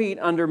 gathered their meat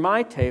under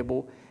my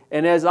table,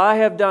 and as I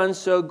have done,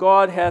 so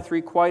God hath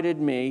requited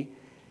me.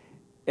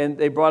 And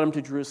they brought him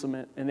to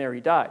Jerusalem, and there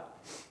he died.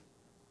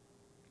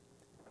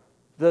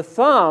 The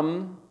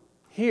thumb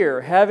here,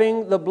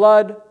 having the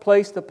blood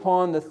placed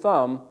upon the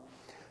thumb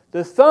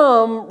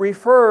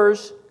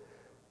refers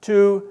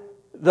to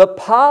the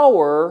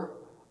power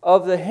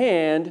of the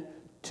hand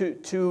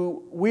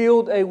to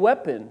wield a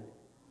weapon,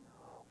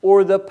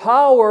 or the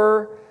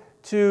power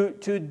to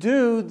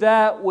do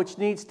that which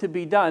needs to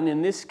be done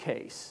in this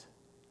case.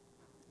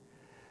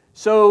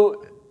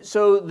 So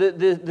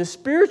the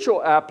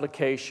spiritual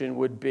application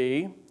would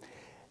be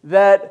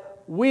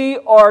that we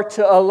are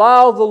to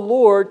allow the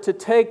Lord to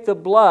take the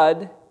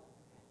blood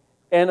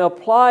and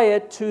apply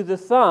it to the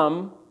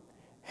thumb,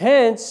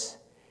 hence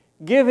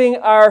giving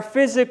our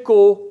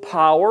physical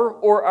power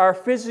or our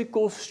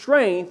physical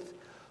strength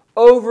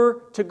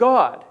over to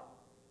God.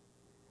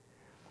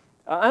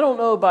 I don't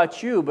know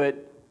about you,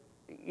 but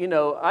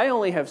I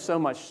only have so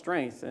much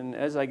strength, and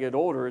as I get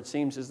older, it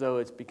seems as though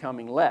it's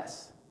becoming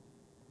less.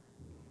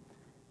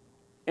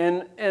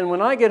 And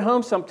when I get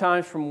home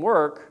sometimes from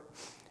work,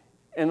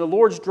 and the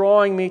Lord's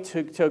drawing me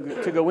to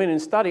go in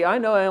and study, I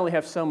know I only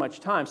have so much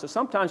time. So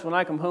sometimes when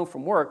I come home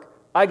from work,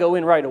 I go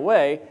in right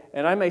away,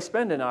 and I may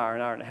spend an hour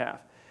and a half,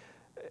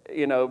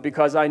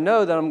 because I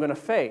know that I'm going to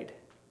fade,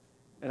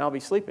 and I'll be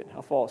sleeping.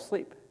 I'll fall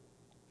asleep.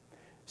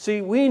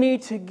 See, we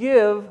need to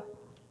give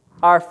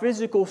our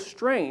physical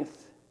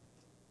strength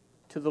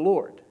to the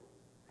Lord.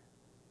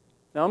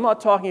 Now, I'm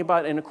not talking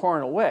about in a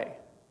carnal way.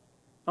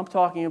 I'm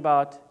talking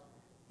about,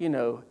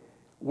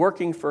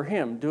 working for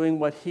Him, doing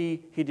what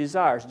He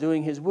desires,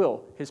 doing His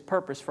will, His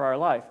purpose for our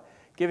life,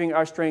 giving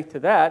our strength to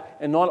that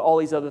and not all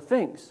these other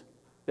things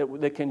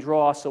that can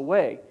draw us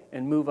away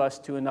and move us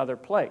to another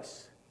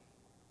place.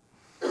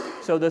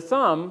 So the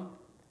thumb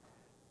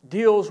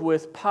deals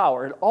with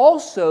power. It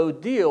also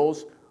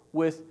deals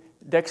with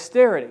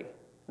dexterity.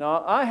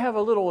 Now, I have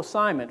a little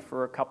assignment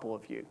for a couple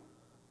of you.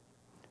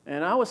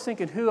 And I was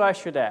thinking who I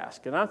should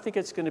ask. And I think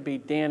it's going to be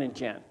Dan and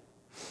Jen.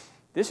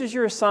 This is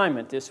your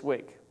assignment this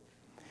week.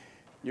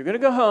 You're going to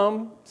go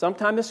home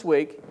sometime this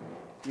week.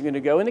 You're going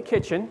to go in the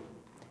kitchen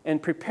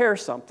and prepare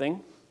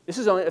something. This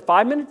is only a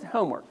 5-minute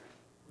homework.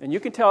 And you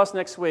can tell us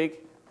next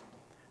week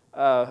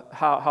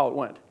how it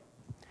went.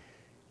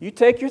 You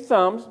take your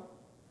thumbs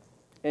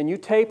and you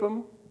tape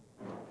them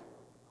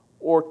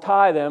or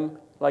tie them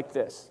like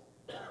this.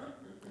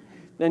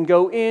 Then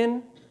go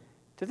in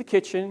to the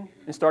kitchen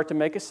and start to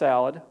make a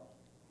salad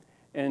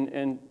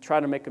and try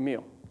to make a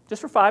meal.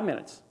 Just for 5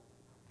 minutes.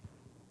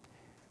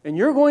 And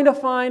you're going to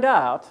find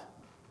out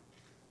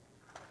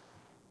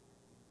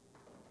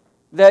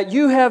that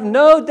you have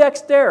no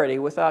dexterity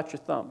without your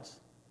thumbs.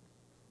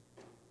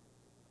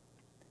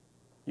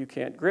 You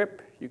can't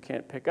grip, you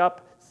can't pick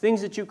up.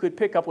 Things that you could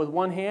pick up with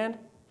one hand,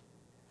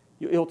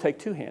 it'll take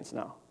 2 hands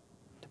now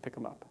to pick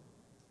them up.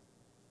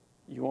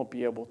 You won't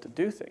be able to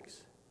do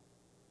things.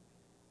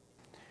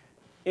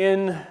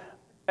 In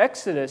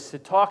Exodus,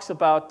 it talks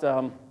about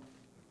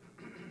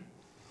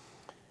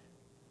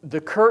the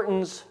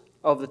curtains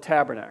of the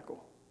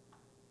tabernacle.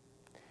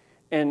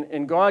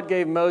 And God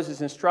gave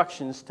Moses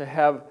instructions to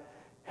have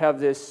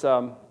this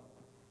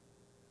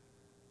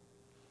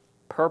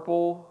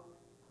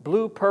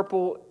blue,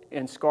 purple,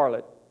 and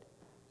scarlet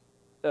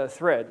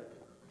thread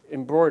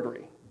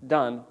embroidery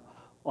done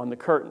on the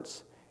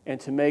curtains and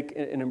to make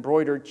an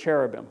embroidered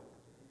cherubim.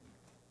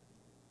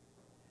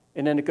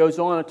 And then it goes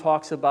on and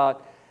talks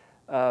about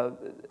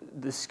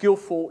the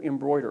skillful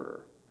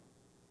embroiderer.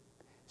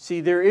 See,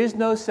 there is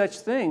no such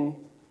thing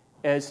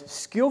as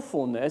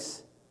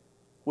skillfulness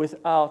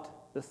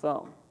without the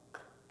thumb.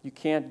 You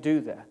can't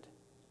do that.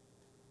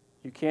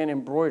 You can't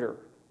embroider.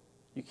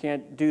 You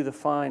can't do the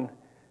fine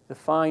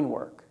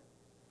work.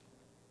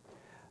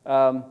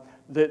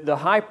 The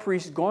high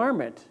priest's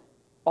garment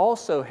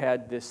also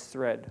had this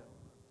thread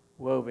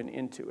woven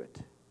into it.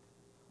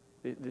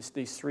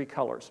 These 3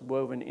 colors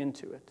woven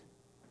into it.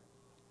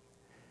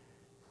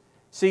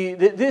 See,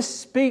 this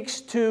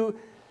speaks to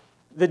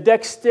the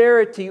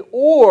dexterity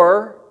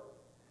or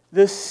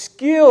the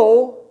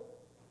skill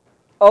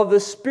of the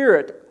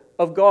Spirit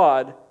of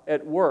God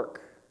at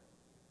work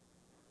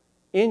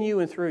in you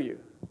and through you.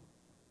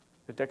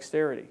 The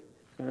dexterity.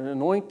 And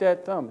anoint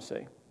that thumb,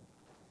 see,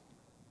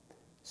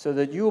 so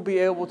that you will be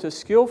able to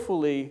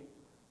skillfully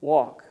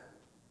walk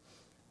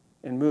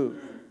and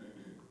move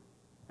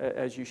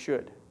as you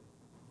should.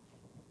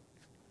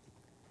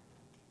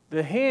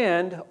 The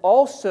hand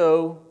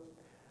also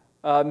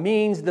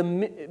means the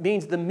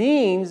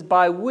means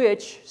by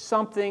which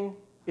something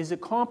is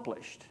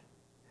accomplished.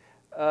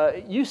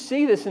 You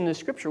see this in the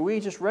Scripture. We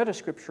just read a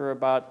Scripture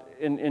about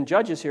in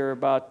Judges here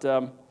about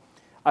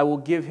I will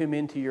give him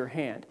into your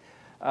hand.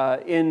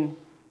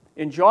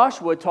 In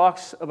Joshua, it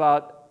talks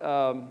about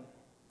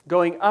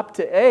going up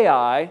to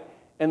Ai,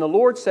 and the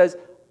Lord says,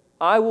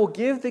 I will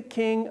give the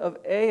king of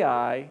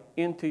Ai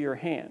into your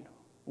hand.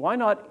 Why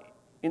not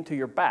into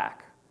your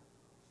back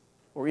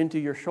or into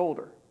your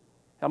shoulder?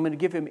 I'm going to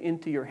give him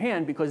into your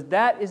hand because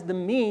that is the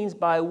means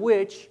by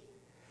which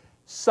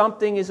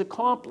something is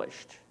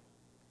accomplished.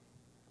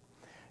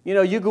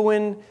 You go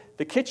in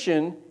the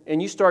kitchen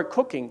and you start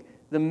cooking.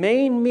 The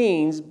main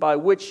means by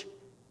which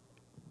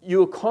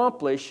you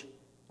accomplish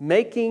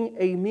making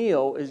a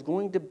meal is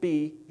going to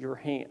be your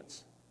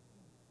hands.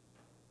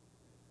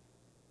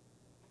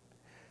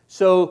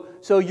 So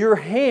your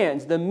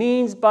hands, the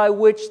means by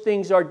which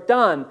things are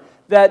done,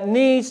 that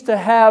needs to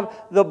have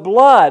the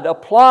blood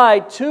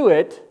applied to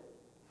it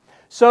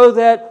so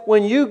that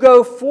when you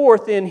go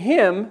forth in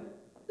Him,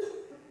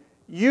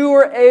 you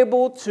are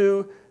able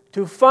to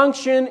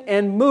function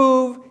and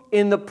move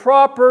in the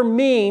proper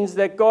means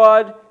that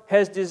God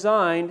has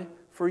designed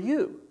for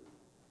you.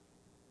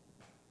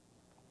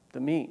 The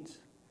means.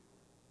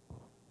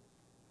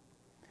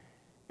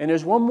 And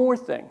there's one more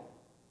thing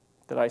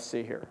that I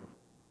see here.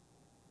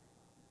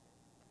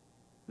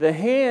 The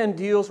hand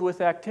deals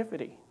with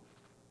activity.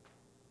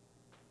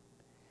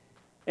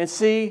 And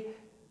see,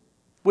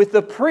 with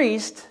the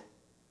priest,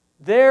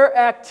 their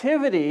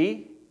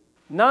activity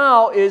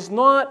now is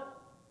not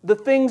the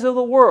things of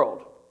the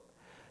world.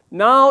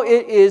 Now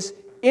it is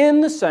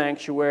in the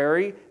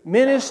sanctuary,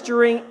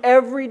 ministering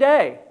every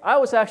day. I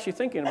was actually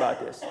thinking about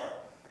this.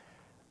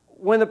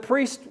 When the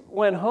priest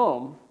went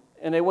home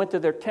and they went to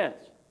their tent,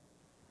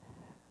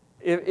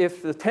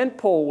 if the tent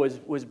pole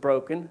was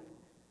broken,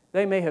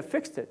 they may have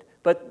fixed it.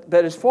 But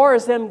as far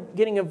as them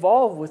getting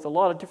involved with a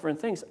lot of different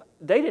things,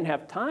 they didn't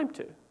have time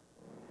to.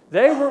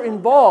 They were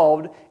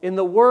involved in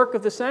the work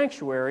of the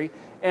sanctuary,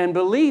 and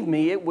believe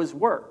me, it was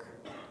work.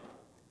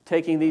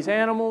 taking these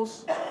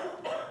animals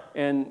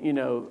and,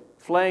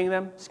 flaying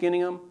them, skinning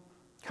them,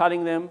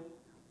 cutting them,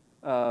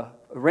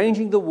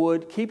 arranging the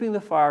wood, keeping the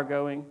fire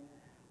going,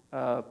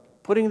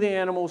 putting the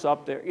animals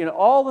up there.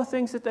 All the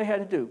things that they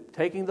had to do.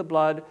 Taking the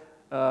blood,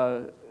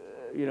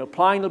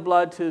 applying the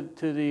blood to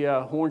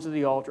the horns of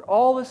the altar.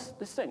 All these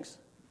things.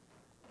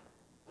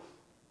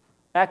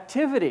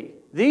 Activity.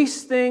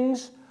 These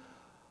things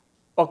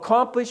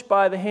accomplished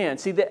by the hand.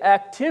 See, the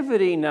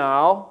activity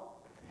now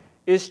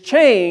is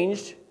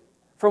changed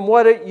from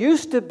what it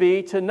used to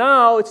be to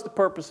now it's the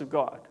purpose of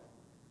God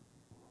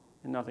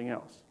and nothing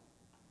else.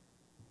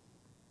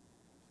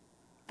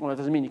 Well, it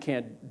doesn't mean you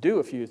can't do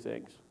a few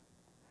things,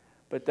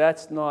 but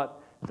that's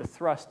not the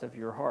thrust of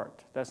your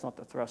heart. That's not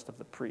the thrust of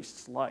the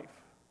priest's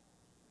life.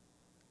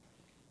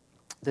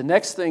 The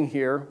next thing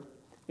here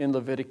in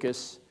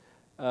Leviticus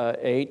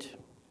 8,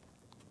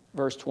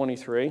 verse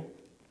 23,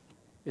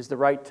 is the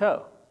right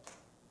toe.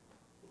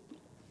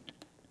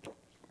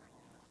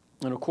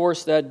 And of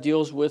course, that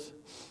deals with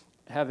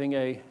having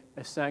a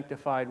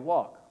sanctified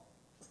walk.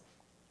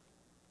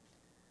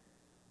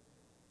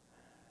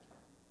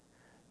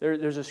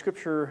 There's a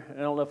scripture,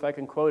 I don't know if I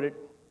can quote it,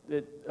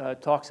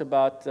 that talks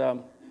about the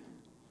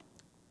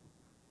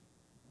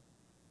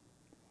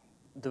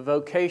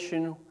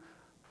vocation,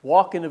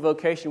 walk in the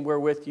vocation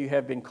wherewith you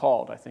have been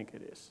called, I think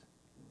it is.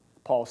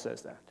 Paul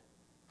says that.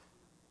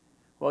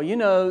 Well,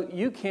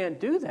 you can't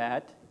do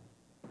that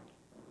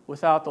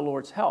without the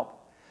Lord's help.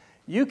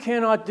 You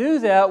cannot do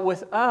that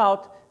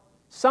without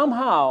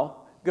somehow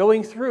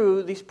going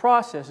through these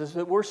processes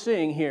that we're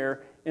seeing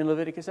here in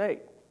Leviticus 8.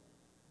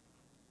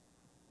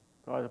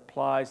 God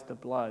applies the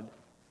blood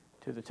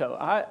to the toe.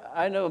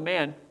 I know a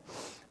man,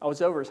 I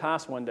was over his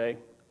house one day,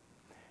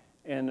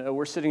 and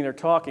we're sitting there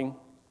talking,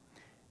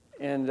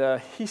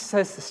 and he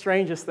says the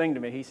strangest thing to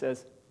me. He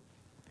says,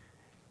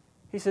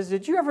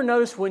 did you ever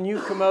notice when you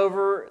come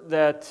over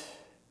that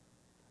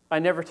I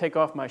never take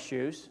off my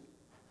shoes?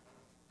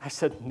 I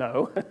said,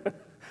 no.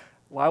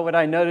 Why would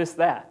I notice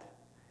that?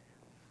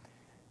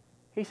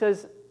 He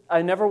says,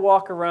 I never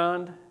walk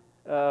around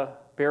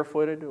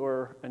barefooted,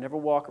 or I never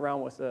walk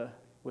around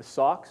with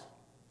socks,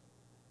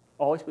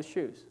 always with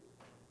shoes.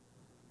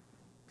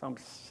 So I'm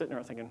sitting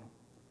there thinking,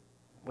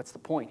 what's the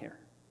point here?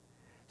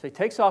 So he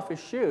takes off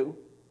his shoe,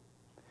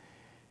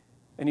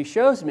 and he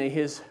shows me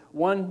his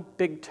one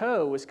big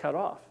toe was cut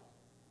off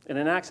in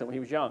an accident when he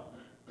was young.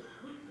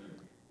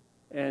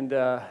 And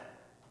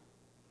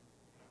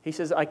he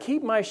says, I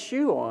keep my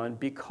shoe on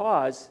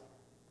because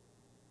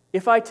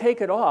if I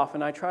take it off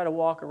and I try to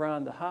walk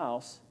around the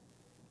house,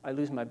 I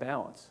lose my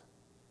balance.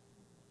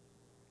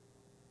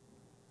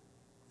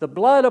 The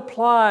blood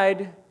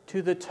applied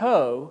to the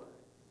toe,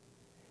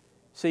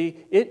 see,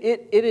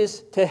 it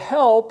is to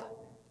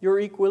help your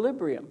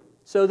equilibrium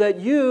so that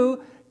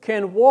you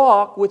can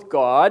walk with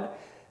God,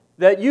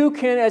 that you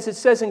can, as it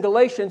says in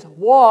Galatians,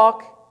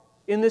 walk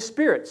in the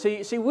Spirit.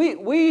 See,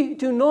 we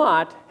do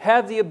not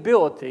have the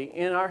ability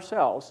in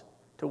ourselves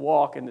to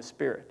walk in the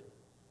Spirit.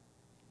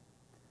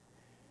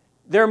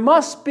 There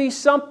must be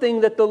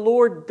something that the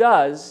Lord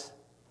does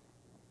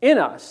in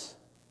us.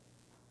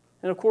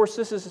 And of course,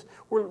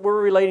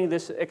 we're relating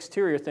this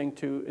exterior thing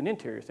to an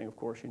interior thing, of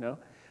course,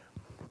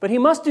 But He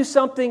must do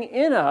something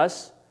in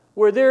us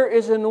where there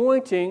is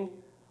anointing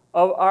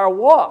of our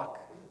walk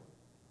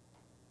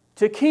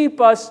to keep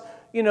us,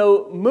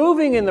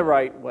 moving in the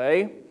right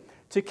way,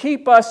 to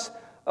keep us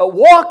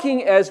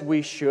walking as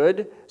we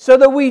should, so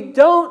that we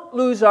don't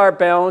lose our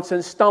balance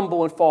and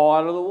stumble and fall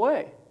out of the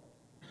way.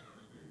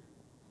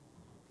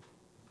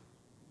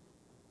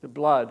 The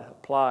blood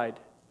applied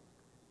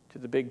to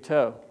the big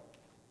toe.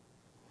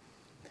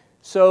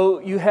 So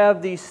you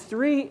have these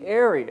three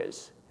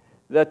areas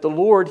that the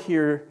Lord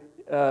here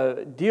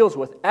deals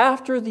with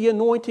after the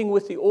anointing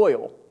with the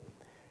oil.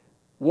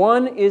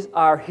 One is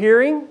our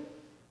hearing.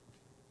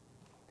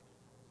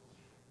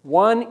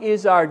 One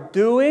is our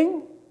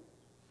doing.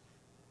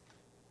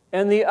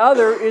 And the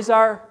other is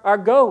our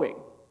going.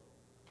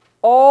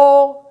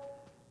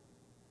 All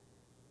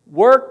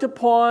worked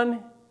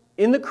upon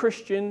in the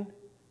Christian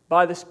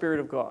by the Spirit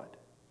of God.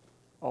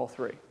 All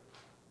three.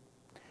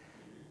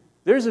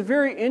 There's a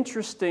very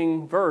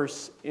interesting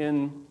verse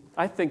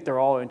I think they're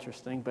all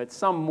interesting, but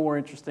some more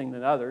interesting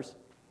than others.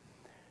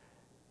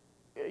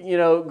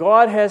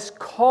 God has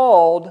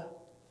called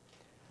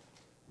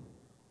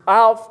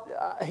out,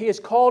 He has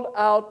called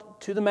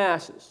out to the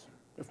masses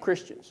of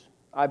Christians,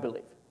 I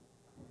believe.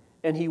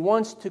 And He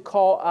wants to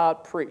call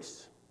out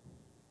priests.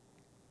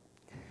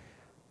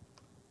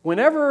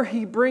 Whenever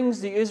He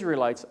brings the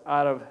Israelites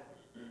out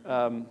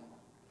of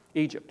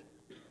Egypt,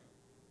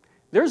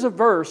 there's a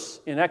verse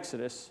in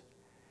Exodus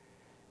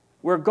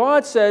where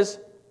God says,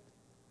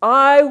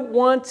 I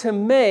want to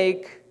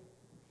make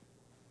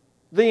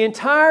the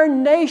entire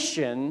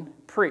nation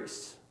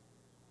priests.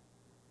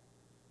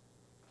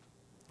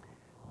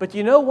 But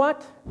you know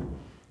what?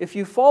 If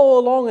you follow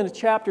along in the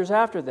chapters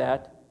after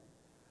that,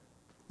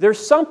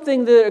 there's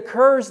something that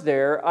occurs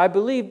there, I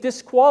believe,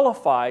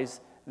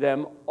 disqualifies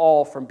them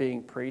all from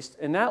being priests,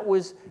 and that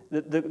was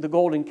the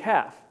golden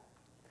calf.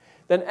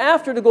 then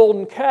after the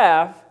golden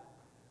calf,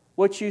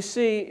 what you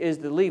see is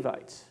the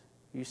Levites.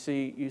 You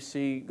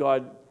see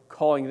God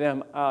calling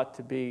them out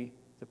to be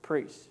the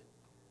priests.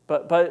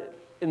 But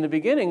in the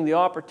beginning, the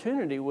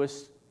opportunity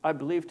was, I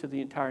believe, to the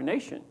entire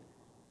nation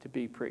to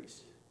be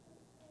priests.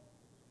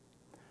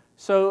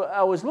 So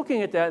I was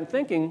looking at that and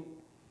thinking,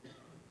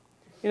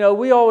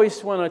 we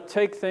always want to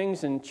take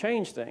things and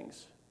change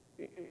things,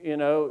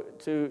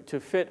 to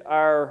fit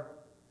our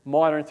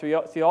modern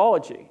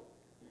theology.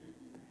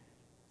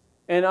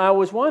 And I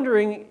was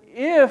wondering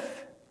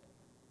if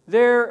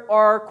there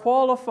are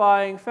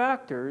qualifying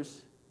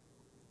factors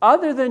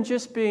other than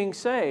just being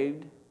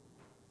saved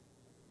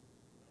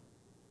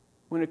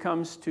when it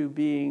comes to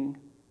being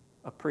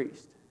a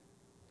priest.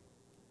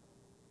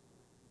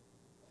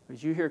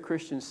 As you hear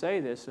Christians say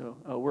this,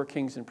 we're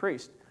kings and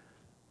priests.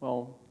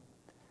 Well,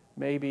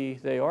 maybe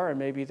they are and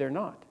maybe they're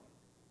not.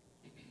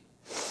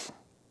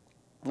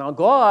 Now,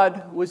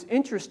 God was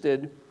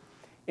interested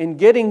in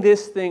getting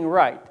this thing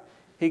right.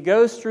 He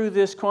goes through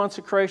this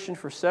consecration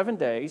for 7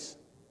 days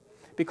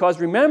because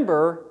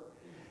remember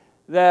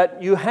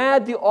that you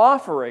had the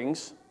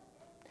offerings,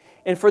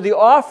 and for the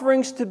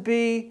offerings to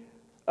be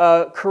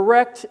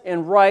correct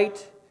and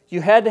right,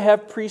 you had to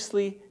have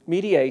priestly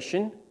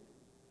mediation.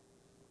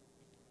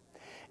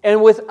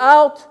 And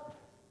without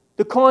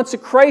the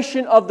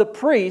consecration of the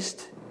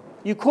priest,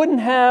 you couldn't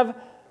have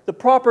the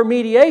proper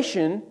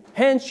mediation,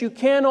 hence you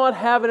cannot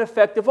have an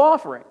effective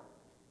offering.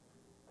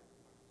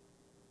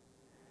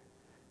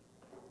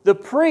 The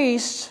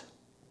priests,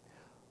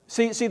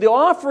 see, the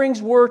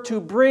offerings were to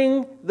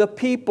bring the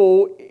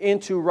people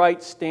into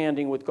right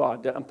standing with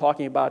God. I'm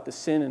talking about the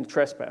sin and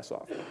trespass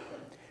offering.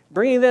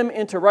 Bringing them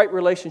into right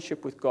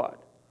relationship with God.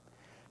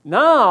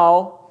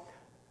 Now,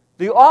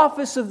 the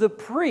office of the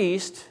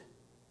priest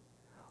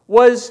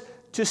was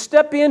to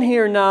step in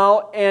here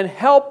now and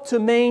help to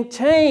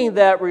maintain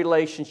that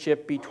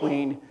relationship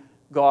between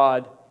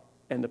God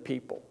and the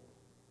people.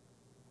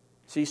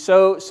 See,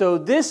 so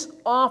this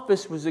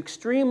office was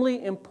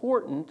extremely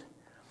important,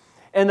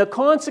 and the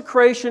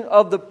consecration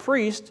of the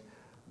priest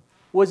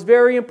was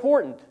very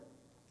important.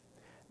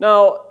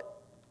 Now,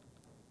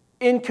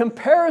 in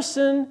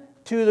comparison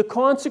to the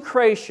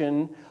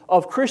consecration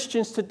of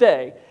Christians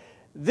today,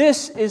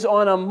 this is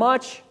on a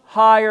much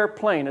higher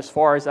plane as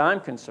far as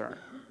I'm concerned.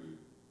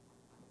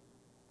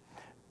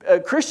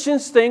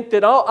 Christians think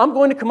that I'm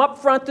going to come up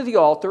front to the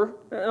altar,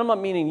 and I'm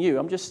not meaning you,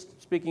 I'm just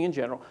speaking in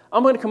general.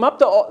 I'm going to come up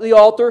to the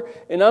altar,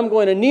 and I'm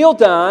going to kneel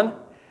down,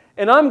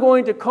 and I'm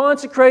going to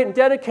consecrate and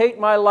dedicate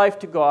my life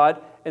to God,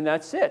 and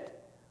that's it.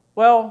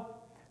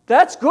 Well,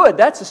 that's good,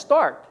 that's a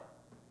start.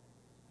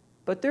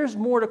 But there's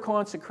more to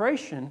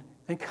consecration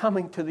than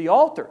coming to the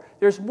altar.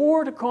 There's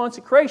more to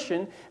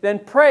consecration than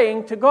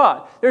praying to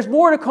God. There's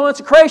more to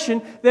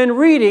consecration than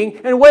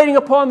reading and waiting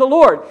upon the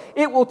Lord.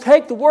 It will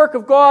take the work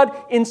of God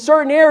in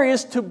certain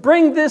areas to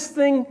bring this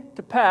thing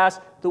to pass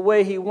the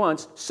way He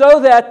wants, so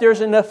that there's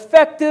an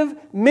effective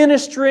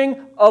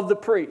ministering of the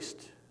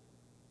priest.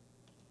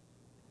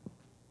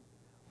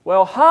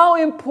 Well, how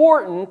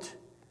important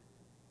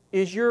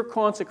is your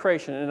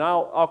consecration? And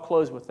I'll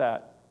close with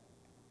that.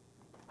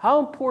 How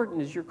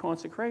important is your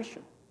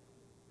consecration?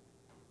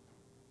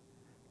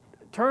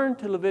 Turn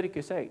to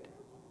Leviticus 8.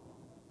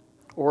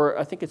 Or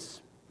I think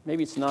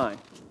maybe it's 9.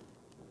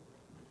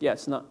 Yeah,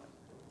 it's not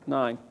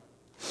 9.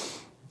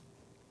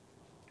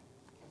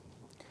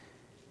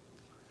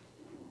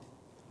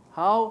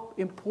 How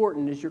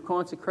important is your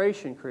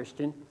consecration,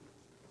 Christian?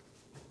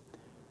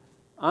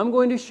 I'm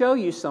going to show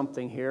you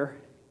something here.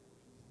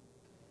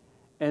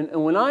 And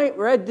when I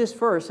read this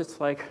verse, it's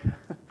like,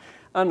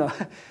 I don't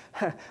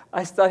know.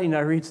 I study and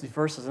I read these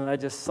verses,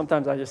 and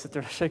sometimes I just sit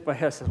there and shake my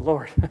head and say,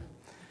 Lord,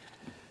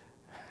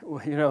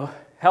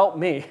 help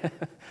me.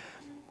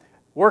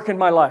 Work in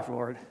my life,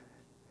 Lord.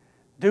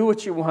 Do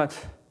what you want.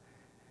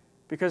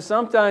 Because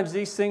sometimes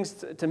these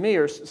things to me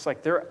are it's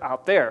like they're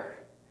out there,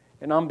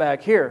 and I'm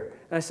back here.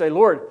 And I say,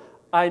 Lord,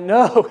 I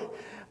know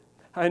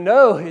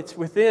it's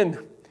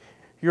within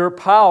your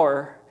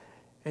power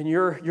and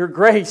your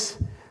grace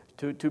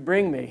to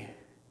bring me.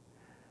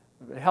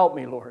 But help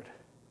me, Lord.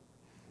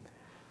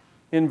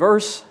 In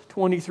verse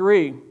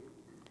 23,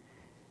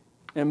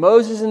 and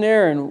Moses and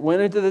Aaron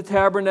went into the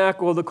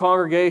tabernacle of the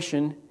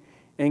congregation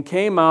and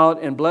came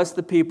out and blessed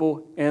the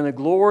people, and the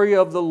glory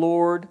of the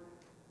Lord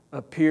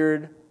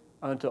appeared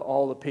unto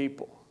all the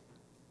people.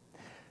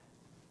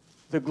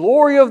 The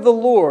glory of the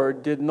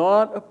Lord did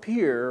not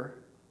appear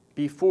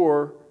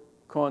before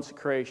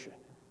consecration.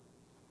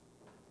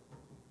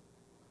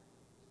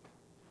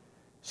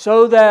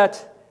 So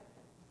that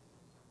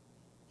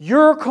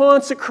your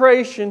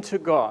consecration to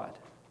God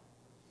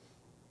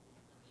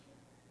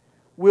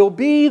will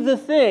be the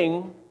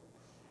thing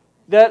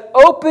that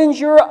opens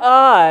your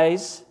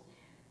eyes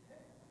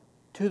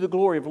to the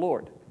glory of the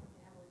Lord.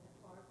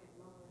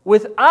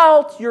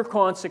 Without your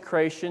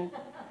consecration,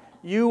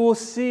 you will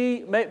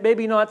see,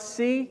 maybe not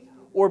see,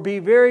 or be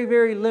very,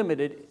 very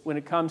limited when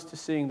it comes to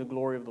seeing the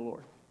glory of the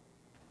Lord.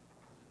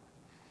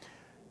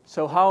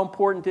 So how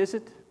important is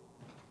it?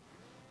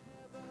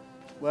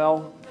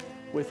 Well,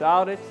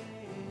 Without it,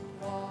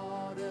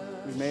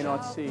 we may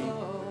not see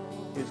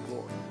His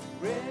glory.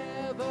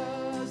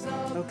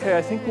 Okay,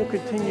 I think we'll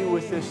continue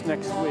with this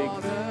next week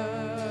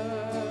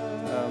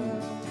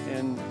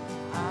and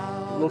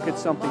look at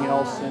something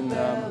else in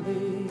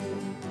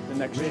the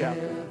next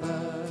chapter.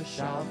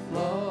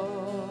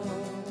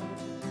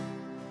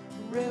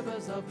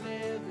 Rivers of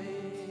living